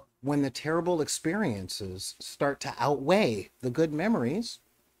 But when the terrible experiences start to outweigh the good memories,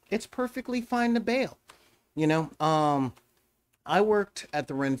 it's perfectly fine to bail. I worked at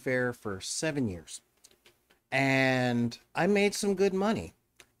the Ren Fair for 7 years, and I made some good money,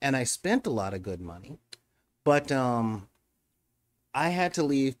 and I spent a lot of good money. But I had to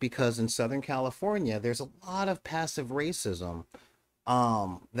leave because in Southern California, there's a lot of passive racism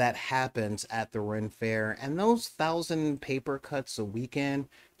that happens at the Ren Fair, and those 1,000 paper cuts a weekend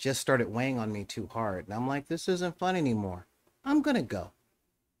just started weighing on me too hard. And I'm like, this isn't fun anymore. I'm gonna go.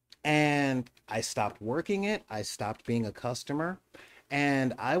 And I stopped working it. I stopped being a customer.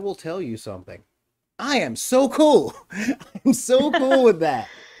 And I will tell you something. I am so cool. I'm so cool with that.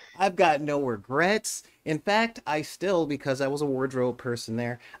 I've got no regrets. In fact, I still, because I was a wardrobe person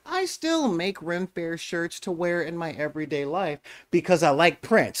there, I still make Ren Fair shirts to wear in my everyday life because I like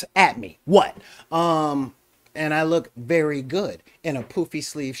prints. At me. What? And I look very good in a poofy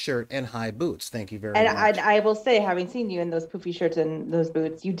sleeve shirt and high boots. Thank you very And much. I will say, having seen you in those poofy shirts and those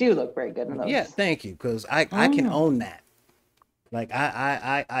boots, you do look very good in Yeah, those. thank you, because I can Mm. own that. Like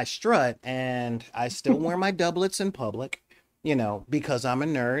I strut and I still wear my doublets in public, because I'm a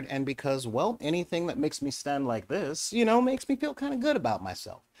nerd and because, well, anything that makes me stand like this, makes me feel kind of good about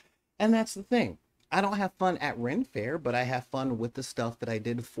myself. And that's the thing. I don't have fun at Ren Fair, but I have fun with the stuff that I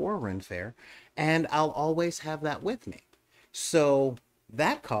did for Ren Fair, and I'll always have that with me. So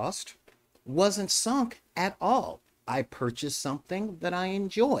that cost wasn't sunk at all. I purchased something that I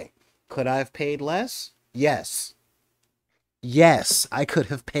enjoy. Could I have paid less? Yes. Yes, I could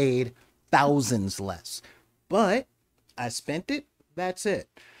have paid thousands less, but I spent it. That's it.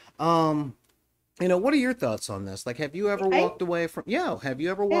 Um, what are your thoughts on this? Like, have you ever I walked away from, yeah, have you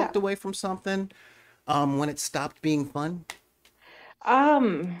ever Yeah. walked away from something when it stopped being fun?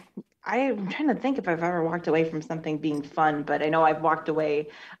 Um, I'm trying to think if I've ever walked away from something being fun, but I know I've walked away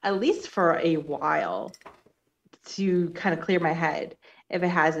at least for a while to kind of clear my head if it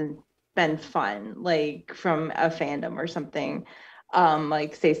hasn't been fun, like from a fandom or something.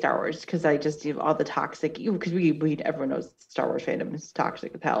 Like say Star Wars, because I just do all the toxic, because we everyone knows Star Wars fandom is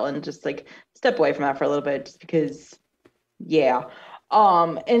toxic as hell, and just like step away from that for a little bit, just because, yeah.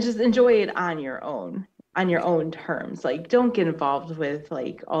 And just enjoy it on your own terms. Like, don't get involved with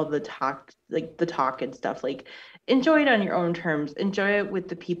like all the talk, like the talk and stuff. Like, enjoy it on your own terms. Enjoy it with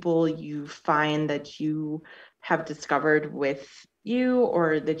the people you find that you have discovered with you,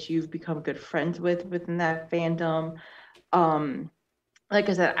 or that you've become good friends with within that fandom. Um, like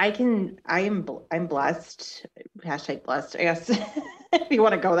I said, I'm blessed, hashtag blessed, I guess, if you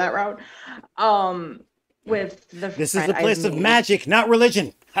want to go that route. Um, with the This is friend the I've place of made. magic, not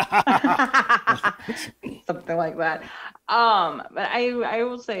religion. Something like that. But I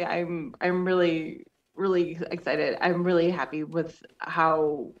will say I'm really excited. I'm really happy with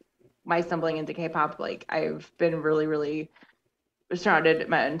how my stumbling into K-pop, like I've been really surrounded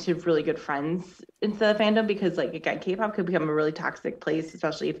into really good friends into the fandom, because like again, K-pop could become a really toxic place,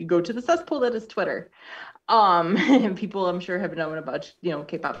 especially if you go to the cesspool that is Twitter. And people I'm sure have known about,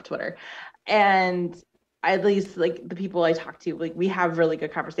 K-pop Twitter. And at least like the people I talk to, like we have really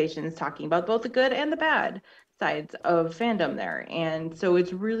good conversations talking about both the good and the bad sides of fandom there. And so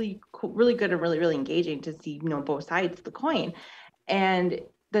it's really cool, really good, and really engaging to see, both sides of the coin. And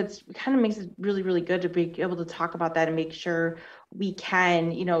that's kind of makes it really good to be able to talk about that and make sure we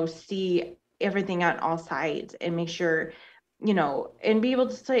can, see everything on all sides, and make sure, and be able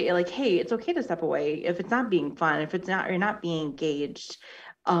to say like, hey, it's okay to step away if it's not being fun, if it's not, you're not being engaged,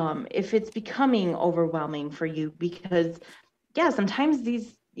 if it's becoming overwhelming for you. Because yeah, sometimes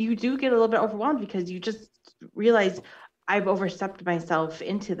these, you do get a little bit overwhelmed because you just realize I've overstepped myself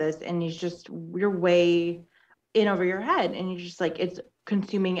into this, and you're way in over your head, and you're just like, it's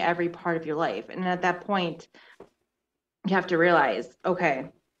consuming every part of your life. And at that point, you have to realize, okay,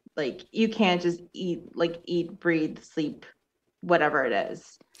 like you can't just eat, breathe, sleep, whatever it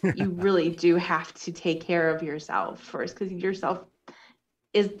is. You really do have to take care of yourself first, because yourself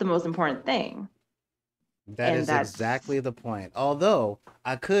is the most important thing. That And is that's exactly the point. Although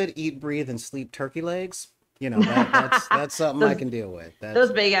I could eat, breathe, and sleep turkey legs, that's something I those can deal with.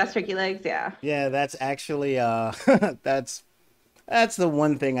 those big ass turkey legs, yeah. Yeah, that's actually that's that's the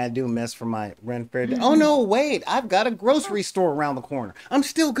one thing I do miss from my rent fair. Oh no, wait, I've got a grocery store around the corner. I'm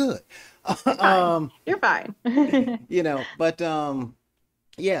still good. You're fine. um, You're fine. but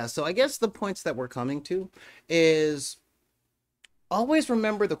yeah, so I guess the points that we're coming to is always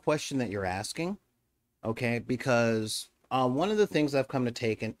remember the question that you're asking, okay? Because one of the things I've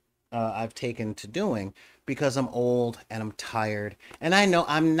taken to doing, because I'm old and I'm tired, and I know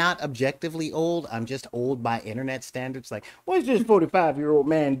I'm not objectively old. I'm just old by internet standards. Like, what's this 45-year-old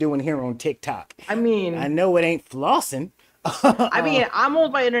man doing here on TikTok? I I mean, know it ain't flossing. I mean, I'm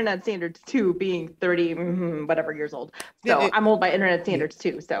old by internet standards too, being 30, whatever years old. Yeah, So I'm old by internet yeah, standards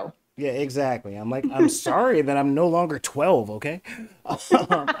too. So yeah, exactly. I'm like, I'm sorry that I'm no longer 12, okay?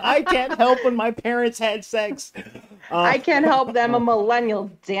 I can't help when my parents had sex. Uh, I can't help them, a millennial,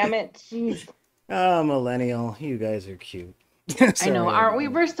 damn it. Jeez. Millennial, you guys are cute. I know, Sorry, aren't we?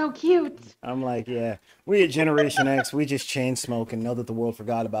 We're so cute. I'm like, yeah, we at Generation X, we just chain smoke and know that the world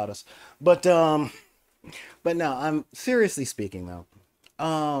forgot about us. But no, I'm seriously speaking though.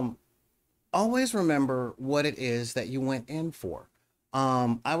 Um, always remember what it is that you went in for.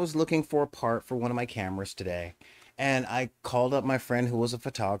 I was looking for a part for one of my cameras today, and I called up my friend who was a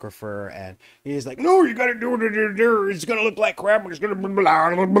photographer, and he's like, "No, you gotta do it. It's gonna look like crap. It's gonna blah,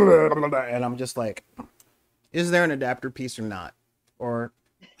 blah, blah, blah, blah." And I'm just like, "Is there an adapter piece or not? Or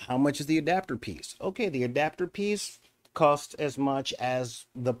how much is the adapter piece? Okay, the adapter piece costs as much as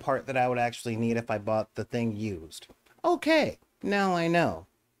the part that I would actually need if I bought the thing used. Okay, now I know.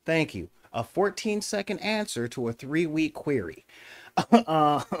 Thank you. A 14-second answer to a 3-week query."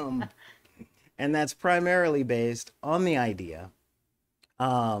 um, and that's primarily based on the idea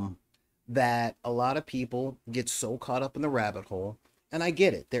um, that a lot of people get so caught up in the rabbit hole. And I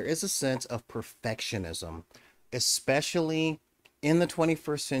get it. There is a sense of perfectionism, especially in the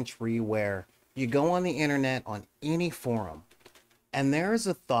 21st century, where you go on the internet on any forum and there is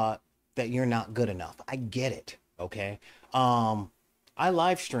a thought that you're not good enough. I get it. Okay. I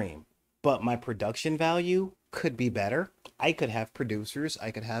live stream, but my production value could be better. I could have producers,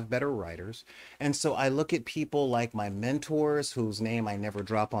 I could have better writers. And so I look at people like my mentors, whose name I never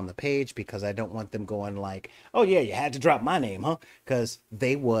drop on the page because I don't want them going like, "Oh yeah, you had to drop my name, huh?" Because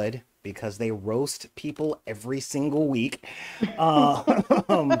they would, because they roast people every single week.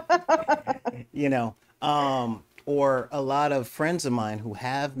 Um, you know, or a lot of friends of mine who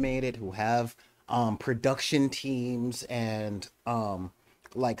have made it, who have production teams and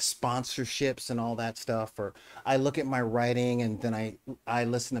like sponsorships and all that stuff. Or I look at my writing and then I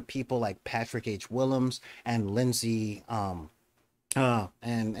listen to people like Patrick H. Willems and Lindsay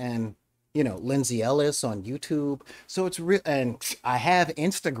and Lindsay Ellis on YouTube. So it's real. And I have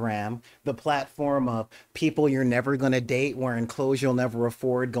Instagram, the platform of people you're never going to date, wearing clothes you'll never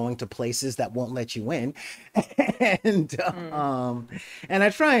afford, going to places that won't let you in. and Mm. um and I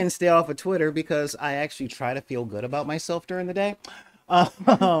try and stay off of Twitter because I actually try to feel good about myself during the day.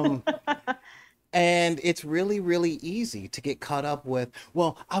 um and it's really, really easy to get caught up with,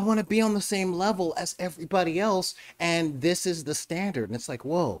 well, I want to be on the same level as everybody else, and this is the standard. And it's like,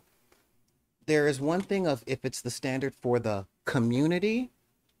 whoa, there is one thing of if it's the standard for the community,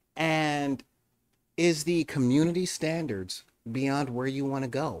 and is the community standards beyond where you want to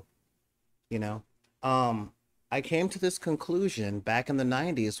go, you know? Um, I came to this conclusion back in the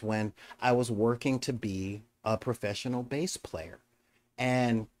 90s when I was working to be a professional bass player.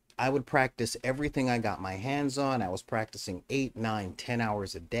 And I would practice everything I got my hands on. I was practicing 8, 9, 10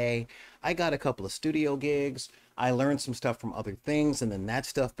 hours a day. I got a couple of studio gigs. I learned some stuff from other things, and then that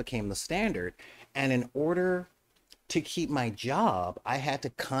stuff became the standard. And in order to keep my job, I had to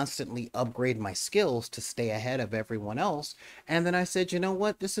constantly upgrade my skills to stay ahead of everyone else. And then I said, you know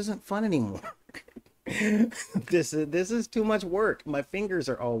what? This isn't fun anymore. This is too much work. My fingers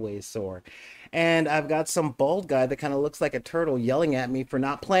are always sore. And I've got some bald guy that kind of looks like a turtle yelling at me for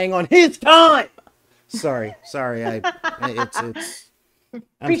not playing on his time. Sorry. It's I'm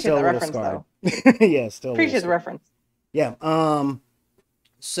Appreciate still the a little reference scarred. though. Yeah, still a little Appreciate the scarred. reference. Yeah.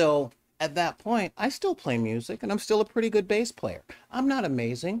 So at that point, I still play music and I'm still a pretty good bass player. I'm not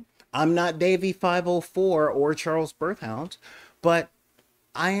amazing. I'm not Davey 504 or Charles Berthoud, but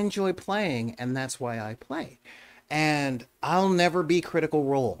I enjoy playing and that's why I play. And I'll never be Critical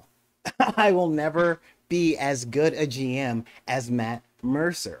Role. I will never be as good a GM as Matt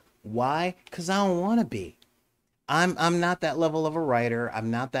Mercer. Why? Because I don't want to be. I'm not that level of a writer.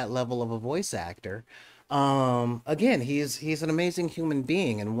 I'm not that level of a voice actor. Again, he's an amazing human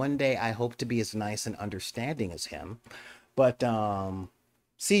being, and one day I hope to be as nice and understanding as him. But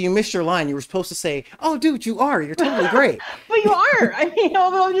see, you missed your line. You were supposed to say, "Oh, dude, you are. You're totally great." But you are. I mean,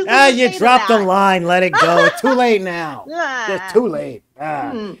 I'm just Ah, gonna you say to dropped the that. line. Let it go. It's too late now. Just Ah. too late.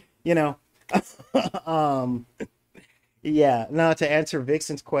 Hmm. You know. um, yeah. Now to answer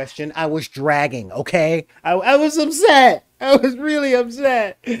Vixen's question, I was dragging. Okay, I was upset. I was really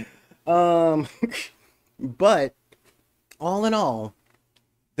upset. Um, but all in all,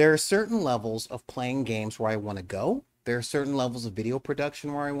 there are certain levels of playing games where I want to go. There are certain levels of video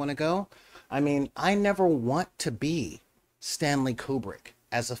production where I want to go. I mean, I never want to be Stanley Kubrick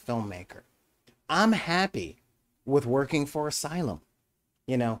as a filmmaker. I'm happy with working for Asylum.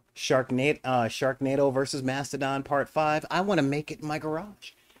 Sharknado versus Mastodon Part 5. I want to make it in my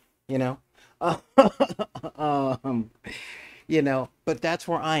garage, you know. um, but that's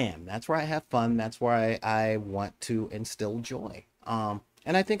where I am. That's where I have fun. That's where I want to instill joy. And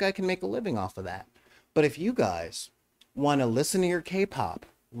I think I can make a living off of that. But if you guys want to listen to your K-pop,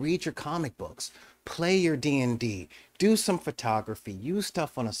 read your comic books, play your D&D, do some photography, use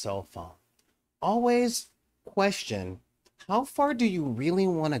stuff on a cell phone, always question, how far do you really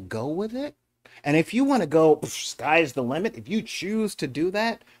want to go with it? And if you want to go, sky's the limit, if you choose to do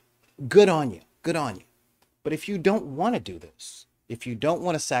that, good on you. Good on you. But if you don't want to do this, if you don't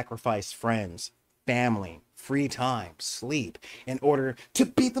want to sacrifice friends, family, free time, sleep in order to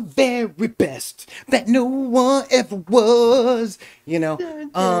be the very best that no one ever was, Dun,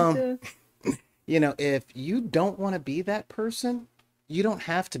 dun, dun. if you don't want to be that person, you don't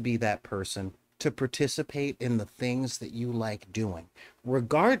have to be that person to participate in the things that you like doing,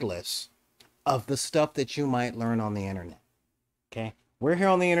 regardless of the stuff that you might learn on the internet. Okay. We're here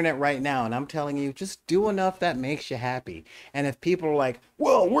on the internet right now, and I'm telling you, just do enough that makes you happy. And if people are like,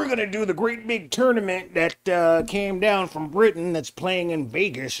 well, we're going to do the great big tournament that came down from Britain that's playing in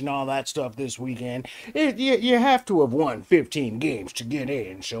Vegas and all that stuff this weekend, you have to have won 15 games to get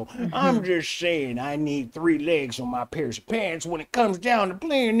in. So I'm just saying I need 3 legs on my pairs of pants when it comes down to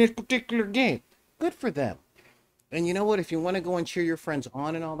playing this particular game. Good for them. And you know what? If you want to go and cheer your friends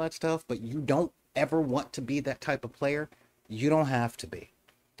on and all that stuff, but you don't ever want to be that type of player, you don't have to be.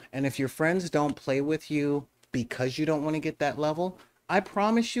 And if your friends don't play with you because you don't want to get that level, I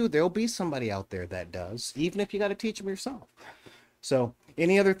promise you there'll be somebody out there that does, even if you got to teach them yourself. So,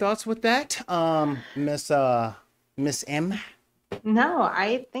 any other thoughts with that, Miss M? No,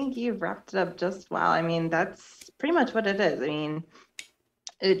 I think you've wrapped it up just well. I mean, that's pretty much what it is. I mean,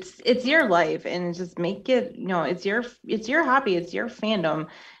 it's your life, and just make it, it's your hobby, it's your fandom.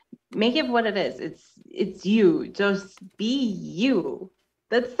 Make it what it is. It's you. Just be you.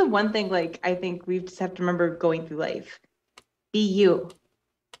 That's the one thing, like, I think we just have to remember going through life. Be you.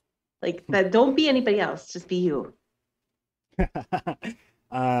 Like that, don't be anybody else, just be you.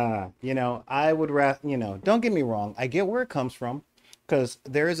 I would rather, don't get me wrong. I get where it comes from because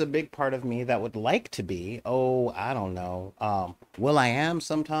there is a big part of me that would like to be, oh, I don't know, Will I am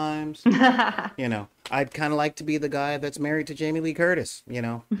sometimes. I'd kind of like to be the guy that's married to Jamie Lee Curtis.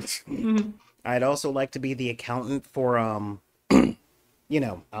 I'd also like to be the accountant for,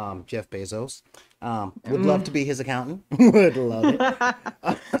 Jeff Bezos. Would love to be his accountant. Would love it.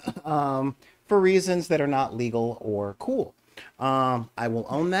 For reasons that are not legal or cool. I will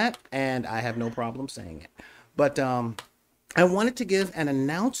own that, and I have no problem saying it. But I wanted to give an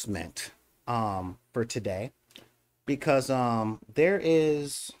announcement for today because there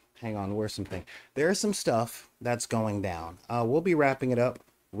is, hang on, where's something? There is some stuff that's going down. We'll be wrapping it up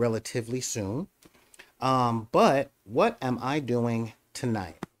relatively soon. But what am I doing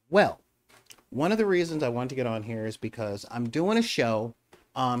tonight? Well, one of the reasons I wanted to get on here is because I'm doing a show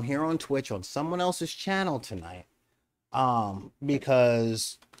here on Twitch on someone else's channel tonight.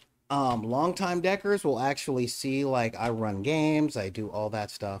 Because longtime deckers will actually see, like, I run games, I do all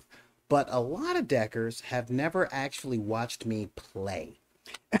that stuff, but a lot of deckers have never actually watched me play.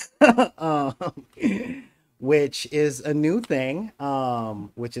 um, which is a new thing,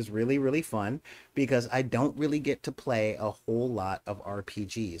 which is really, really fun because I don't really get to play a whole lot of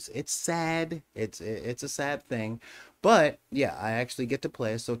RPGs. It's sad. It's a sad thing, but yeah, I actually get to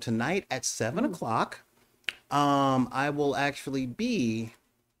play. So tonight at 7 o'clock, I will actually be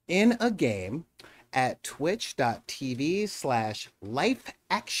in a game at twitch.tv/life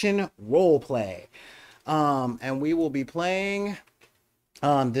action roleplay. And we will be playing,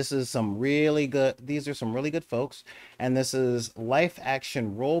 these are some really good folks, and this is Life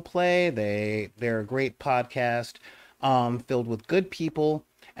Action Roleplay. They're a great podcast, filled with good people,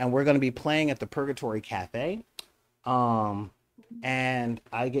 and we're going to be playing at the Purgatory Cafe. And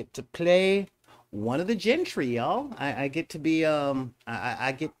I get to play one of the gentry, y'all. I get to be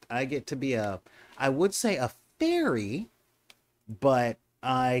I get to be I would say a fairy, but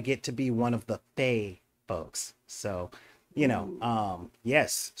I get to be one of the fae folks. So,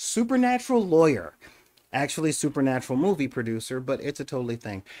 yes, supernatural lawyer. Actually, supernatural movie producer, but it's a totally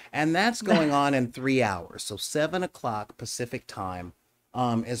thing. And that's going on in 3 hours. So 7 o'clock Pacific time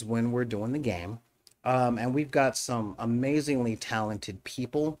is when we're doing the game. And we've got some amazingly talented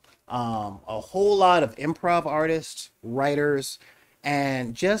people, a whole lot of improv artists, writers,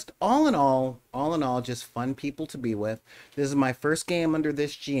 and just all in all, just fun people to be with. This is my first game under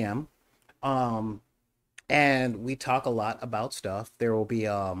this GM. And we talk a lot about stuff. There'll be,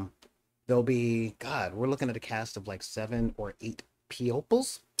 God, we're looking at a cast of like 7 or 8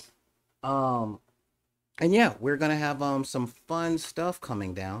 Peoples. And yeah, we're gonna have some fun stuff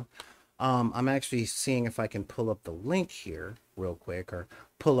coming down. I'm actually seeing if I can pull up the link here real quick, or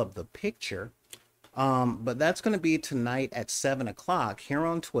pull up the picture. But that's going to be tonight at 7 o'clock here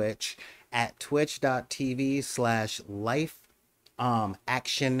on Twitch at twitch.tv/life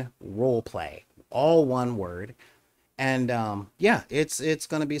action roleplay, all one word. And yeah, it's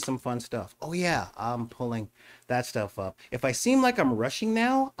going to be some fun stuff. Oh yeah, I'm pulling that stuff up. If I seem like I'm rushing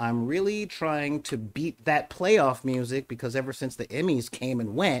now, I'm really trying to beat that playoff music, because ever since the Emmys came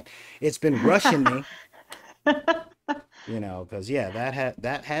and went, it's been rushing me. You know, because yeah,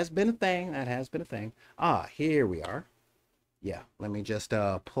 that has been a thing. That has been a thing. Ah, here we are. Yeah, let me just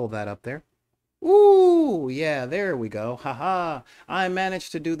pull that up there. Ooh, yeah, there we go. Haha, I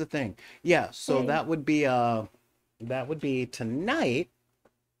managed to do the thing. Yeah, so that would be tonight.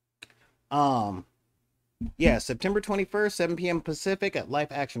 Yeah, September 21st, 7 p.m. Pacific at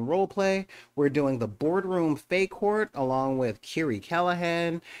Life Action Roleplay. We're doing the Boardroom Fake Court along with Kiri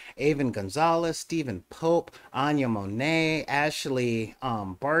Callahan, Avon Gonzalez, Stephen Pope, Anya Monet, Ashley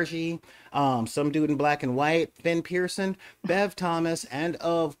Bargy, some dude in black and white, Finn Pearson, Bev Thomas, and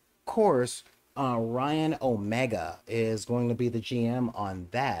of course, Ryan Omega is going to be the GM on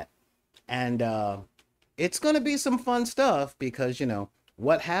that. And it's going to be some fun stuff, because, you know,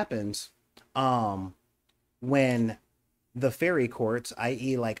 what happens when the fairy courts,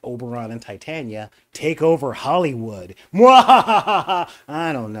 i.e. like Oberon and Titania, take over Hollywood. I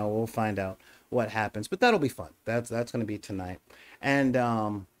don't know. We'll find out what happens, but that'll be fun. That's going to be tonight. And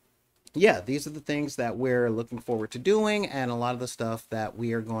yeah, these are the things that we're looking forward to doing, and a lot of the stuff that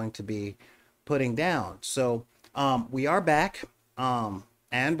we are going to be putting down. So we are back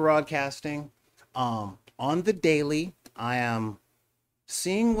and broadcasting on the daily. I am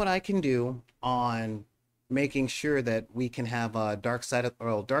seeing what I can do on making sure that we can have Darkcide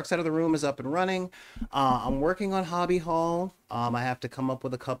of the Room is up and running. I'm working on Hobby Hall. I have to come up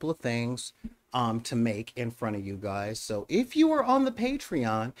with a couple of things to make in front of you guys. So if you are on the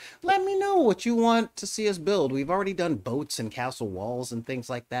Patreon, let me know what you want to see us build. We've already done boats and castle walls and things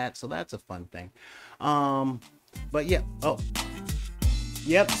like that, so that's a fun thing. But yeah, oh,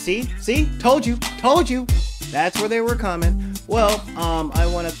 yep, see, told you, that's where they were coming. Well, I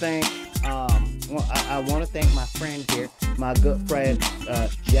want to thank I want to thank my friend here, my good friend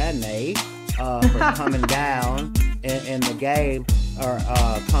Jenny, for coming down in the game, or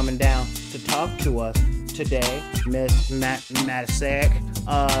coming down to talk to us today, Miss Matasek.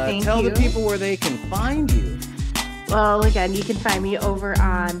 Tell the people where they can find you. Well, again, you can find me over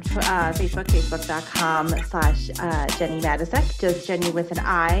on Facebook, facebook.com/Jenny Matasek, just Jenny with an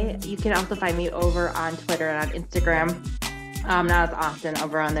I. You can also find me over on Twitter and on Instagram. Not as often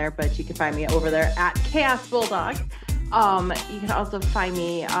over on there, but you can find me over there at Chaos Bulldog. You can also find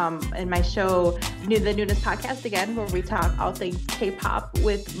me in my show, the Newness Podcast, again, where we talk all things K-pop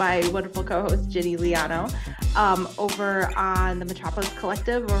with my wonderful co-host, Ginny Liano, over on the Metropolis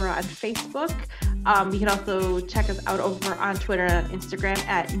Collective over on Facebook. You can also check us out over on Twitter and on Instagram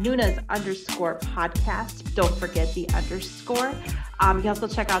at Nunas_podcast. Don't forget the underscore. You can also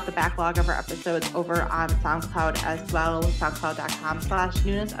check out the backlog of our episodes over on SoundCloud as well,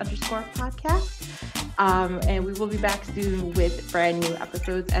 soundcloud.com/Nunas_podcast. And we will be back soon with brand new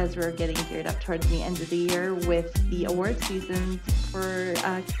episodes as we're getting geared up towards the end of the year with the award season for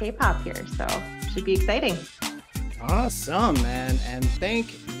K-pop here. So should be exciting. Awesome, man. And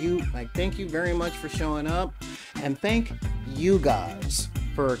thank you very much for showing up, and thank you guys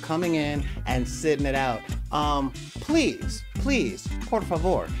for coming in and sitting it out. Please, por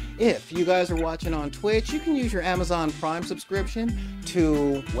favor, if you guys are watching on Twitch, you can use your Amazon Prime subscription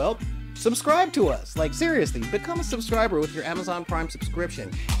to, well, subscribe to us. Like, seriously, become a subscriber with your Amazon Prime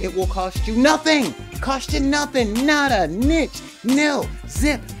subscription. It will cost you nothing. Nada, niche, nil,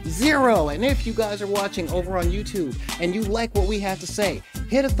 zip, zero. And if you guys are watching over on YouTube and you like what we have to say,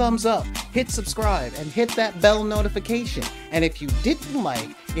 hit a thumbs up, hit subscribe, and hit that bell notification. And if you didn't like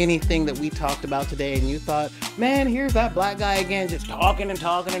anything that we talked about today and you thought, man, here's that black guy again, just talking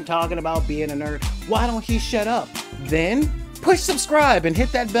about being a nerd, why don't he shut up? Then push subscribe and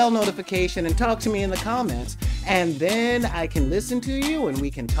hit that bell notification and talk to me in the comments, and then I can listen to you and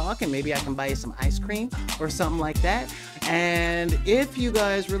we can talk, and maybe I can buy you some ice cream or something like that. And if you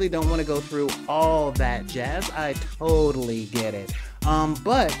guys really don't want to go through all that jazz, I totally get it.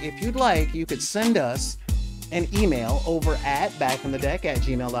 But if you'd like, you could send us an email over at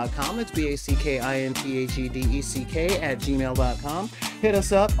backinthedeck@gmail.com. That's BACKINTHEDECK@gmail.com. Hit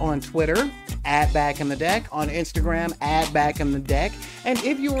us up on Twitter at Back in the Deck, on Instagram at Back in the Deck, and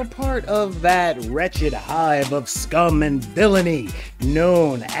if you were part of that wretched hive of scum and villainy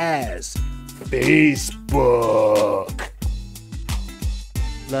known as Facebook.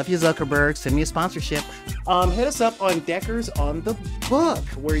 Love you, Zuckerberg. Send me a sponsorship. Hit us up on Deckers on the Book,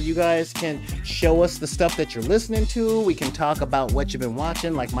 where you guys can show us the stuff that you're listening to. We can talk about what you've been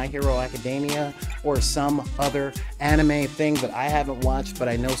watching, like My Hero Academia or some other anime thing that I haven't watched, but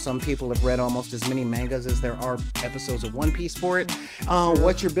I know some people have read almost as many mangas as there are episodes of One Piece for it.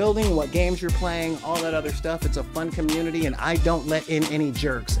 What you're building, what games you're playing, all that other stuff. It's a fun community, and I don't let in any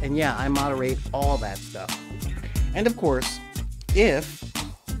jerks. And yeah, I moderate all that stuff. And of course, if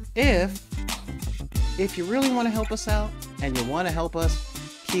you really want to help us out and you want to help us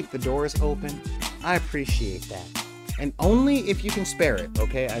keep the doors open, I appreciate that. And only if you can spare it,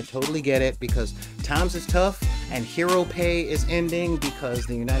 okay? I totally get it, because times is tough and hero pay is ending because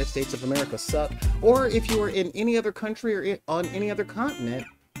the United States of America suck. Or if you are in any other country or on any other continent,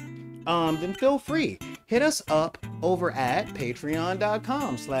 then feel free. Hit us up over at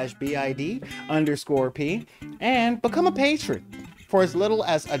patreon.com/BID_P and become a patron for as little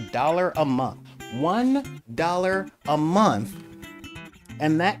as $1 a month. $1 a month,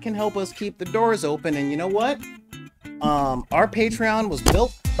 and that can help us keep the doors open. And you know what? Our Patreon was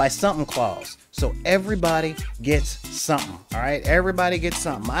built by something clause, so everybody gets something. All right, everybody gets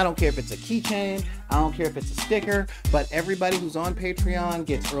something. I don't care if it's a keychain, I don't care if it's a sticker, but everybody who's on Patreon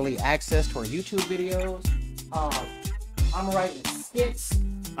gets early access to our YouTube videos. I'm writing skits,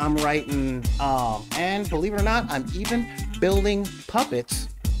 I'm writing and believe it or not, I'm even building puppets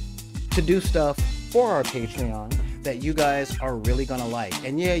to do stuff for our Patreon that you guys are really gonna like.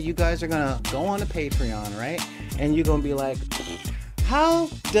 And yeah, you guys are gonna go on to Patreon, right? And you're gonna be like, how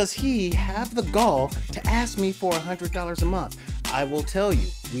does he have the gall to ask me for $100 a month? I will tell you,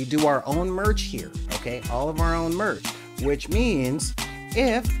 we do our own merch here, okay? All of our own merch, which means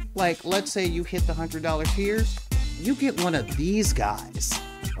if, like, let's say you hit the $100 tiers, you get one of these guys,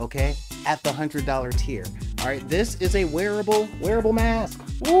 okay? At the $100 tier. All right, this is a wearable mask.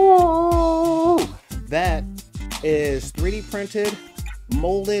 Ooh, that is 3D printed,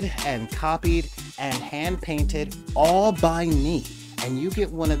 molded, and copied, and hand painted all by me. And you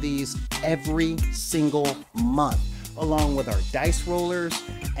get one of these every single month, along with our dice rollers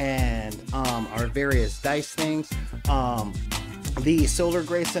and our various dice things. The Solar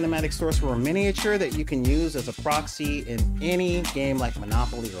Gray Cinematic Sorcerer miniature that you can use as a proxy in any game like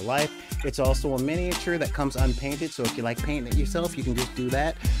Monopoly or Life. It's also a miniature that comes unpainted, so if you like painting it yourself, you can just do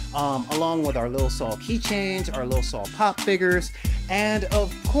that. Along with our Little Saul keychains, our Little Saul pop figures, and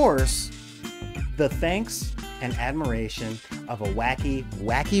of course, the thanks and admiration of a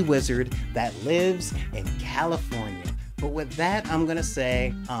wacky wizard that lives in California. But with that, I'm gonna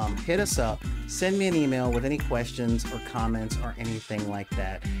say, hit us up, send me an email with any questions or comments or anything like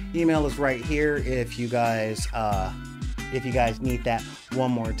that. Email is right here if you guys need that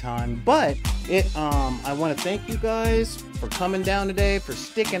one more time. But I want to thank you guys for coming down today, for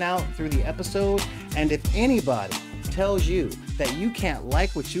sticking out through the episode. And if anybody tells you that you can't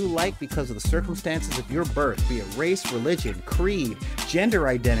like what you like because of the circumstances of your birth, be it race, religion, creed, gender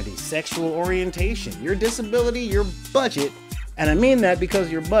identity, sexual orientation, your disability, your budget, and I mean that because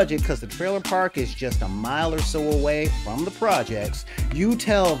of your budget, because the trailer park is just a mile or so away from the projects, you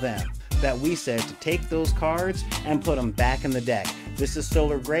tell them that we said to take those cards and put them back in the deck. This is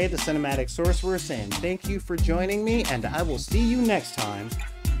Solar Gray, the Cinematic Sorcerer, saying thank you for joining me, and I will see you next time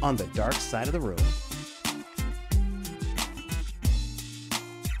on the dark side of the road.